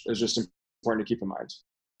 which is just important to keep in mind.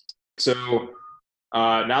 So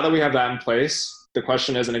now that we have that in place, the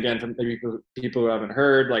question is, and again, for maybe people who haven't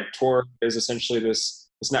heard, like Tor is essentially this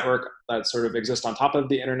network that sort of exists on top of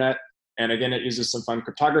the internet. And again, it uses some fun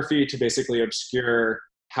cryptography to basically obscure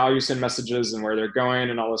how you send messages and where they're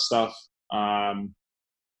going and all this stuff,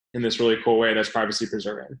 in this really cool way that's privacy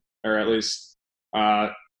preserving, or at least,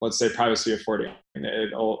 let's say, privacy affording.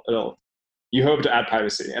 You hope to add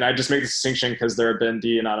privacy. And I just make this distinction because there have been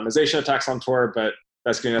de-anonymization attacks on Tor, but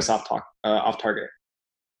that's getting us off target.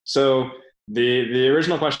 So the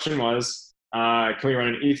original question was, can we run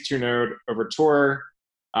an ETH2 node over Tor?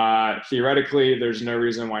 Theoretically, there's no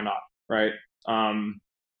reason why not, right? I'm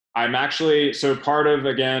actually, so part of,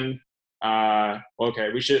 again, okay,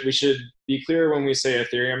 we should be clear when we say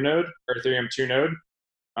Ethereum node or Ethereum 2 node.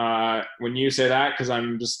 When you say that, because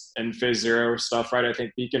I'm just in phase 0 stuff, right? I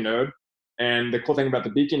think beacon node. And the cool thing about the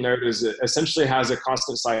beacon node is it essentially has a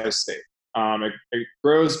constant size state. It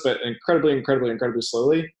grows, but incredibly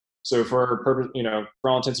slowly. So for purpose, for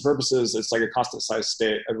all intents and purposes, it's like a constant size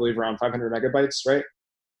state. I believe around 500 megabytes, right?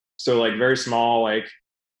 So like very small, like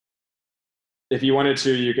if you wanted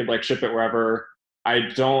to, you could like ship it wherever. I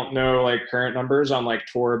don't know like current numbers on like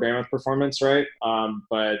Tor bandwidth performance, right?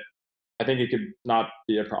 But I think it could not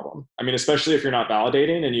be a problem. I mean, especially if you're not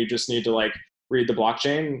validating and you just need to like read the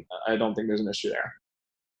blockchain, I don't think there's an issue there.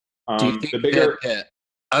 Do you think The bigger, that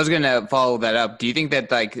I was gonna follow that up? Do you think that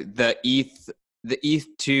like the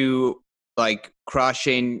ETH to like cross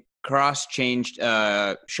changed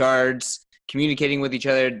shards communicating with each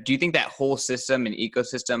other? Do you think that whole system and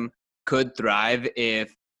ecosystem could thrive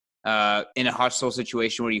if in a hostile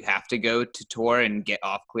situation where you have to go to Tor and get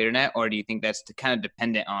off ClearNet, or do you think that's kind of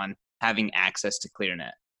dependent on having access to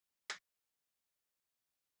ClearNet?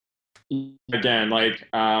 again, like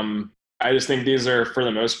I just think these are for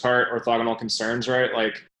the most part orthogonal concerns, right?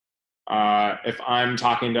 Like if I'm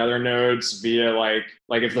talking to other nodes via like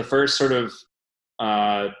if the first sort of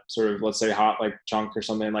let's say hot like chunk or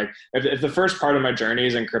something, like if the first part of my journey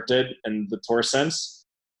is encrypted in the Tor sense,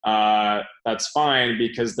 that's fine,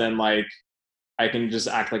 because then like I can just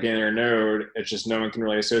act like any other node. It's just no one can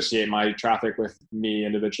really associate my traffic with me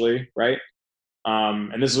individually, right?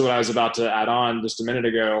 And this is what I was about to add on just a minute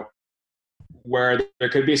ago. Where there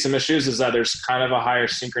could be some issues is that there's kind of a higher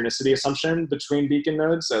synchronicity assumption between beacon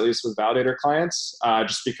nodes, at least with validator clients,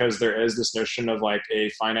 just because there is this notion of like a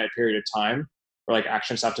finite period of time where like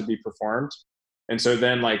actions have to be performed. And so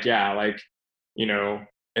then like, yeah, like, you know,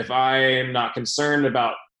 if I'm not concerned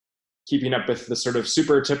about keeping up with the sort of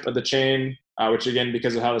super tip of the chain, which again,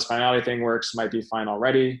 because of how this finality thing works, might be fine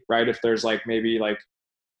already, right? If there's like maybe like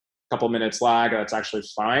a couple minutes lag, that's actually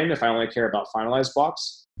fine. If I only care about finalized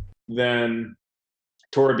blocks, then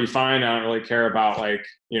Tor would be fine. I don't really care about like,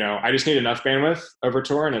 you know, I just need enough bandwidth over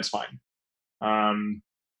Tor and it's fine.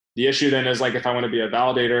 The issue then is like if I want to be a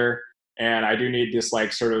validator and I do need this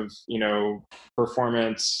like sort of, you know,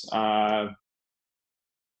 performance,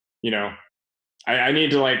 you know, I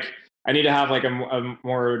need to have like a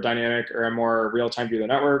more dynamic or a more real-time view of the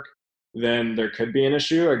network, then there could be an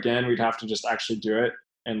issue. Again, we'd have to just actually do it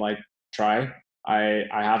and like try. I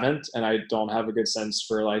haven't, and I don't have a good sense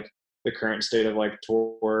for like the current state of like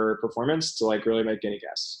Tor performance to like really make any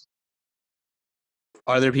guess.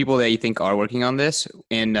 Are there people that you think are working on this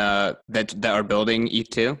and that are building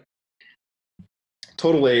ETH2?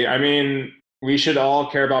 Totally. I mean, we should all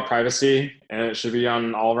care about privacy, and it should be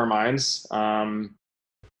on all of our minds.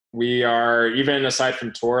 We are, even aside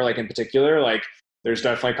from Tor, like in particular, like there's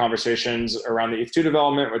definitely conversations around the ETH2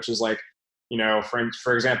 development, which is like, you know,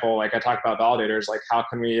 for example, like I talk about validators, like how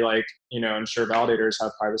can we like, you know, ensure validators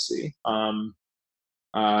have privacy?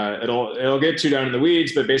 It'll get too down in the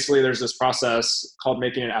weeds, but basically there's this process called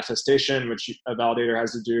making an attestation, which a validator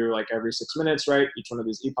has to do like every 6 minutes, right? Each one of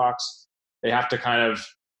these epochs, they have to kind of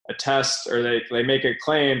attest, or they make a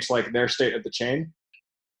claim to like their state of the chain.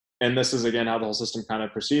 And this is again how the whole system kind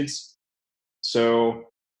of proceeds. So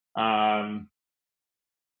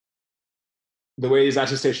the way these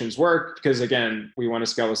attestations work, because again, we want to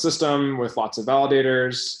scale the system with lots of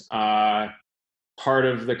validators. Part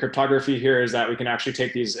of the cryptography here is that we can actually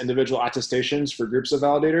take these individual attestations for groups of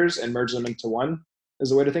validators and merge them into one, is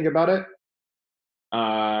the way to think about it.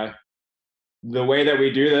 The way that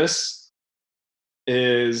we do this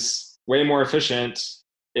is way more efficient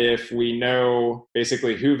if we know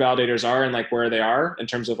basically who validators are and like where they are in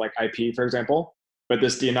terms of like IP, for example, but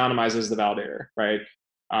this de-anonymizes the validator, right?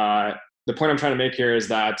 The point I'm trying to make here is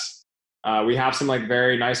that we have some like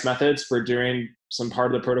very nice methods for doing some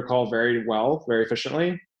part of the protocol very well, very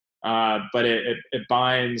efficiently, but it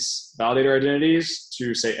binds validator identities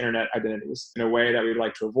to say internet identities in a way that we'd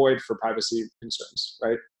like to avoid for privacy concerns,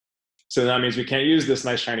 right? So that means we can't use this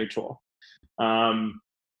nice shiny tool.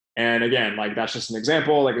 And again, like that's just an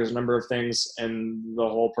example. Like there's a number of things in the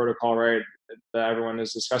whole protocol, right, that everyone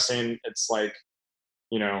is discussing. It's like,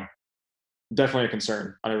 you know, definitely a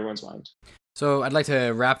concern on everyone's mind. So I'd like to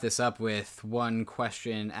wrap this up with one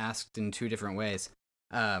question asked in two different ways.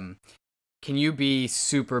 Can you be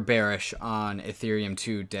super bearish on Ethereum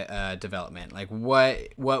 2 development? Like what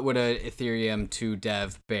would a Ethereum 2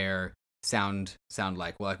 dev bear sound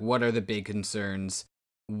like? Well, like what are the big concerns?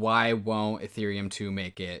 Why won't Ethereum 2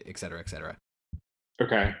 make it, et cetera, et cetera?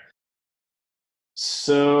 Okay.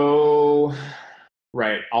 So,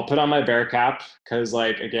 right. I'll put on my bear cap because,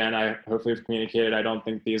 like, again, I hopefully have communicated. I don't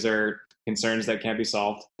think these are concerns that can't be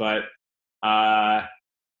solved, but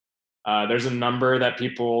there's a number that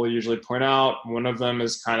people usually point out. One of them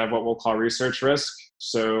is kind of what we'll call research risk.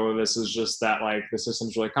 So this is just that like the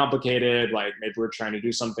system's really complicated. Like maybe we're trying to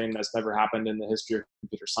do something that's never happened in the history of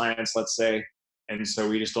computer science, let's say. And so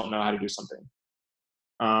we just don't know how to do something.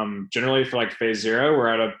 Generally for like phase 0, we're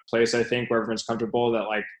at a place, I think, where everyone's comfortable that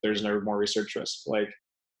like there's no more research risk. Like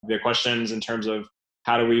the questions in terms of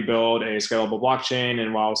how do we build a scalable blockchain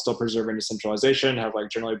and while still preserving decentralization have like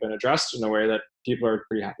generally been addressed in a way that people are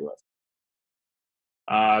pretty happy with.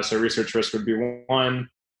 So research risk would be one.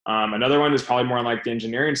 Another one is probably more on like the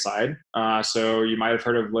engineering side. So you might have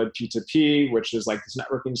heard of libp2p, which is like this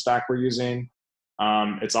networking stack we're using.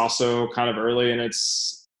 It's also kind of early in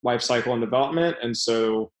its life cycle and development. And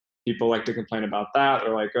so people like to complain about that.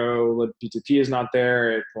 They're like, oh, libp2p is not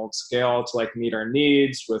there. It won't scale to like meet our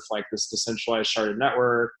needs with like this decentralized sharded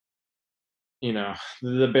network. You know,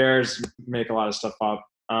 the bears make a lot of stuff up,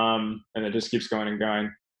 and it just keeps going and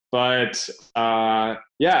going. But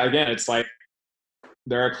yeah, again, it's like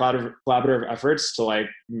there are collaborative efforts to like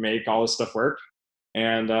make all this stuff work.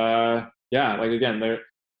 And yeah, like again,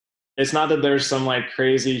 it's not that there's some like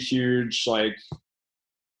crazy huge like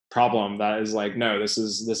problem that is like, no, this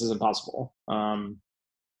is impossible. So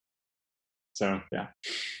yeah.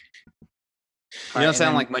 You don't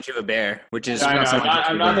sound like much of a bear, which is I'm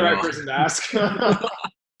not the right person to ask.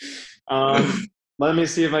 Let me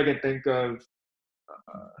see if I can think of.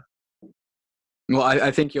 Well,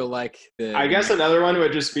 I think you'll like the. I guess another one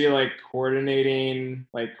would just be like coordination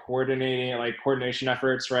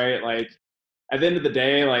efforts, right? Like at the end of the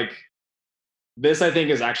day, like this I think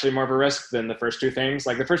is actually more of a risk than the first two things.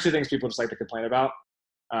 Like the first two things people just like to complain about.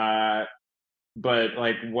 But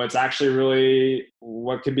like what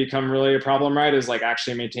could become really a problem, right, is like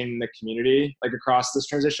actually maintaining the community like across this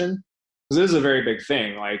transition. Because this is a very big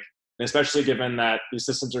thing, like especially given that these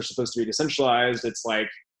systems are supposed to be decentralized. It's like,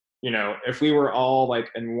 you know, if we were all like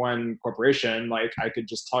in one corporation, like I could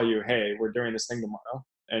just tell you, hey, we're doing this thing tomorrow,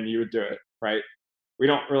 and you would do it, right? We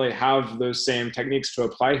don't really have those same techniques to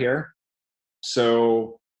apply here.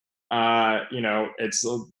 So, you know,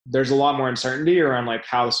 there's a lot more uncertainty around like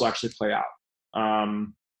how this will actually play out.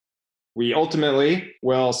 We ultimately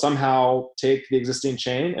will somehow take the existing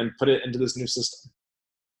chain and put it into this new system.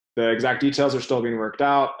 The exact details are still being worked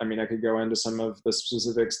out. I mean, I could go into some of the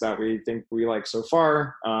specifics that we think we like so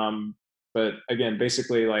far. But again,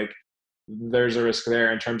 basically, like there's a risk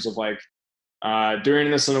there in terms of like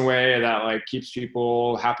doing this in a way that like keeps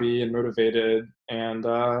people happy and motivated. And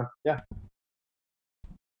yeah.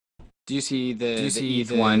 Do you see the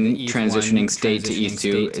ETH1 transitioning state to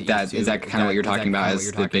ETH2? Is that kind of what you're talking about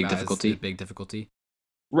as the big difficulty?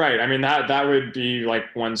 Right. I mean, that would be like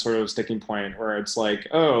one sort of sticking point where it's like,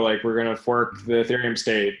 oh, like we're going to fork the Ethereum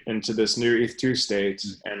state into this new ETH2 state.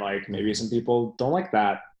 And like maybe some people don't like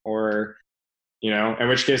that, or, you know, in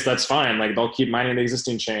which case that's fine. Like they'll keep mining the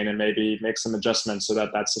existing chain and maybe make some adjustments so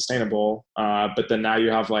that that's sustainable. But then now you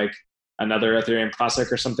have like another Ethereum Classic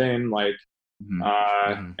or something like,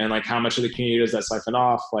 and like how much of the community does that siphon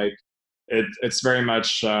off? Like it's very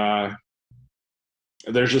much, there's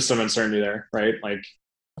just some uncertainty there, right? Like,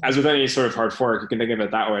 as with any sort of hard fork, you can think of it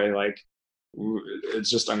that way. Like, it's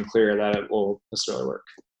just unclear that it will necessarily work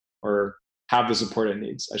or have the support it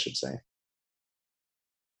needs, I should say.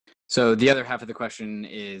 So the other half of the question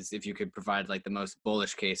is if you could provide like the most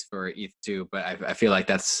bullish case for ETH2, but I feel like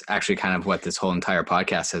that's actually kind of what this whole entire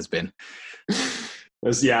podcast has been.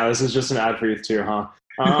 This is just an ad for ETH2,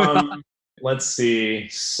 huh? Let's see.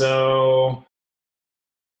 So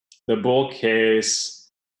the bull case.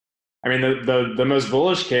 I mean, the most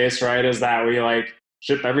bullish case, right, is that we like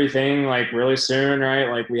ship everything like really soon, right?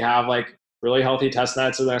 Like we have like really healthy test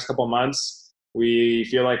nets in the next couple of months. We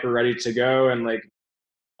feel like we're ready to go and like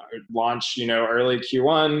launch, you know, early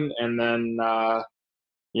Q1. And then,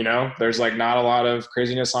 you know, there's like not a lot of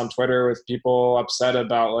craziness on Twitter with people upset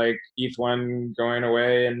about like ETH1 going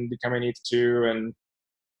away and becoming ETH2. And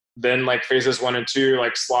then like phases 1 and 2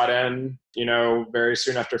 like slot in, you know, very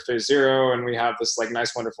soon after phase 0, and we have this like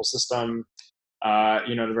nice wonderful system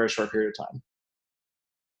you know, in a very short period of time.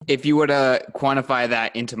 If you were to quantify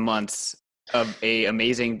that into months of a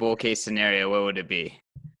amazing bull case scenario, what would it be?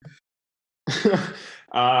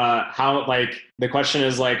 How, like the question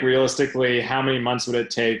is like realistically how many months would it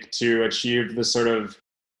take to achieve this sort of,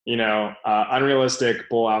 you know, unrealistic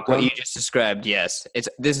bull outcome? What you just described, yes.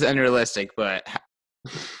 This is unrealistic, but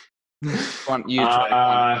you try to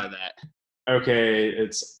quantify that. Okay,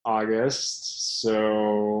 it's August,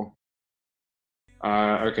 so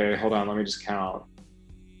okay, hold on, let me just count.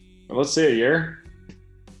 Let's say a year.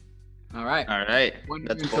 All right.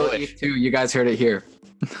 That's bullish. ETH2, you guys heard it here.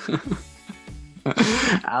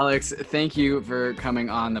 Alex, thank you for coming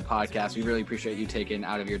on the podcast. We really appreciate you taking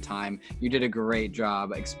out of your time. You did a great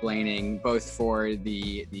job explaining both for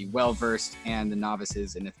the well-versed and the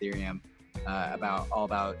novices in Ethereum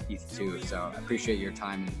about ETH2. So I appreciate your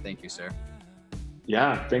time and thank you, sir.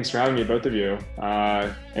 Yeah, thanks for having me, both of you.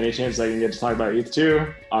 Any chance I can get to talk about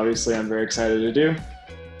ETH2, obviously I'm very excited to do.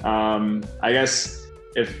 I guess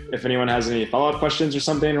if anyone has any follow-up questions or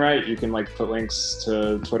something, right, you can like put links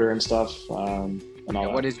to Twitter and stuff. And all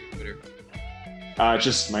that. What is your Twitter?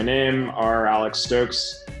 Just my name, R. Alex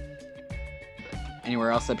Stokes.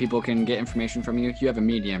 Anywhere else that people can get information from you? You have a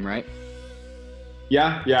Medium, right?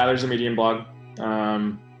 Yeah, there's a Medium blog.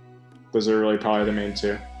 Those are really probably the main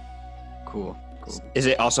two. Cool. Is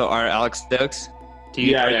it also R. Alex Stokes? Are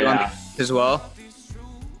you on GitHub as well?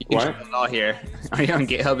 You can What? show it all here. Are you on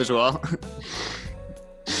GitHub as well?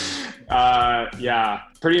 Yeah,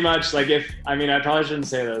 pretty much. Like I probably shouldn't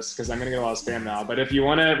say this because I'm gonna get a lot of spam now. But if you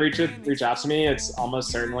want to reach out to me, it's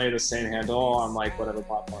almost certainly the same handle on like whatever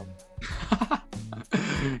platform.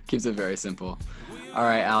 Keeps it very simple. All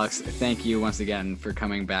right, Alex, thank you once again for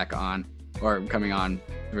coming on for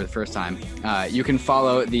the first time. You can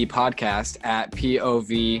follow the podcast at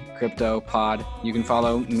POV Crypto Pod. You can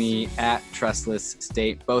follow me at Trustless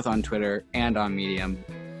State, both on Twitter and on Medium.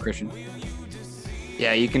 Christian.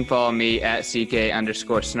 Yeah, you can follow me at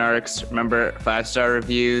CK_Snarks. Remember, 5-star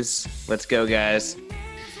reviews. Let's go, guys.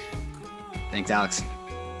 Thanks, Alex.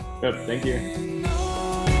 Good, thank you.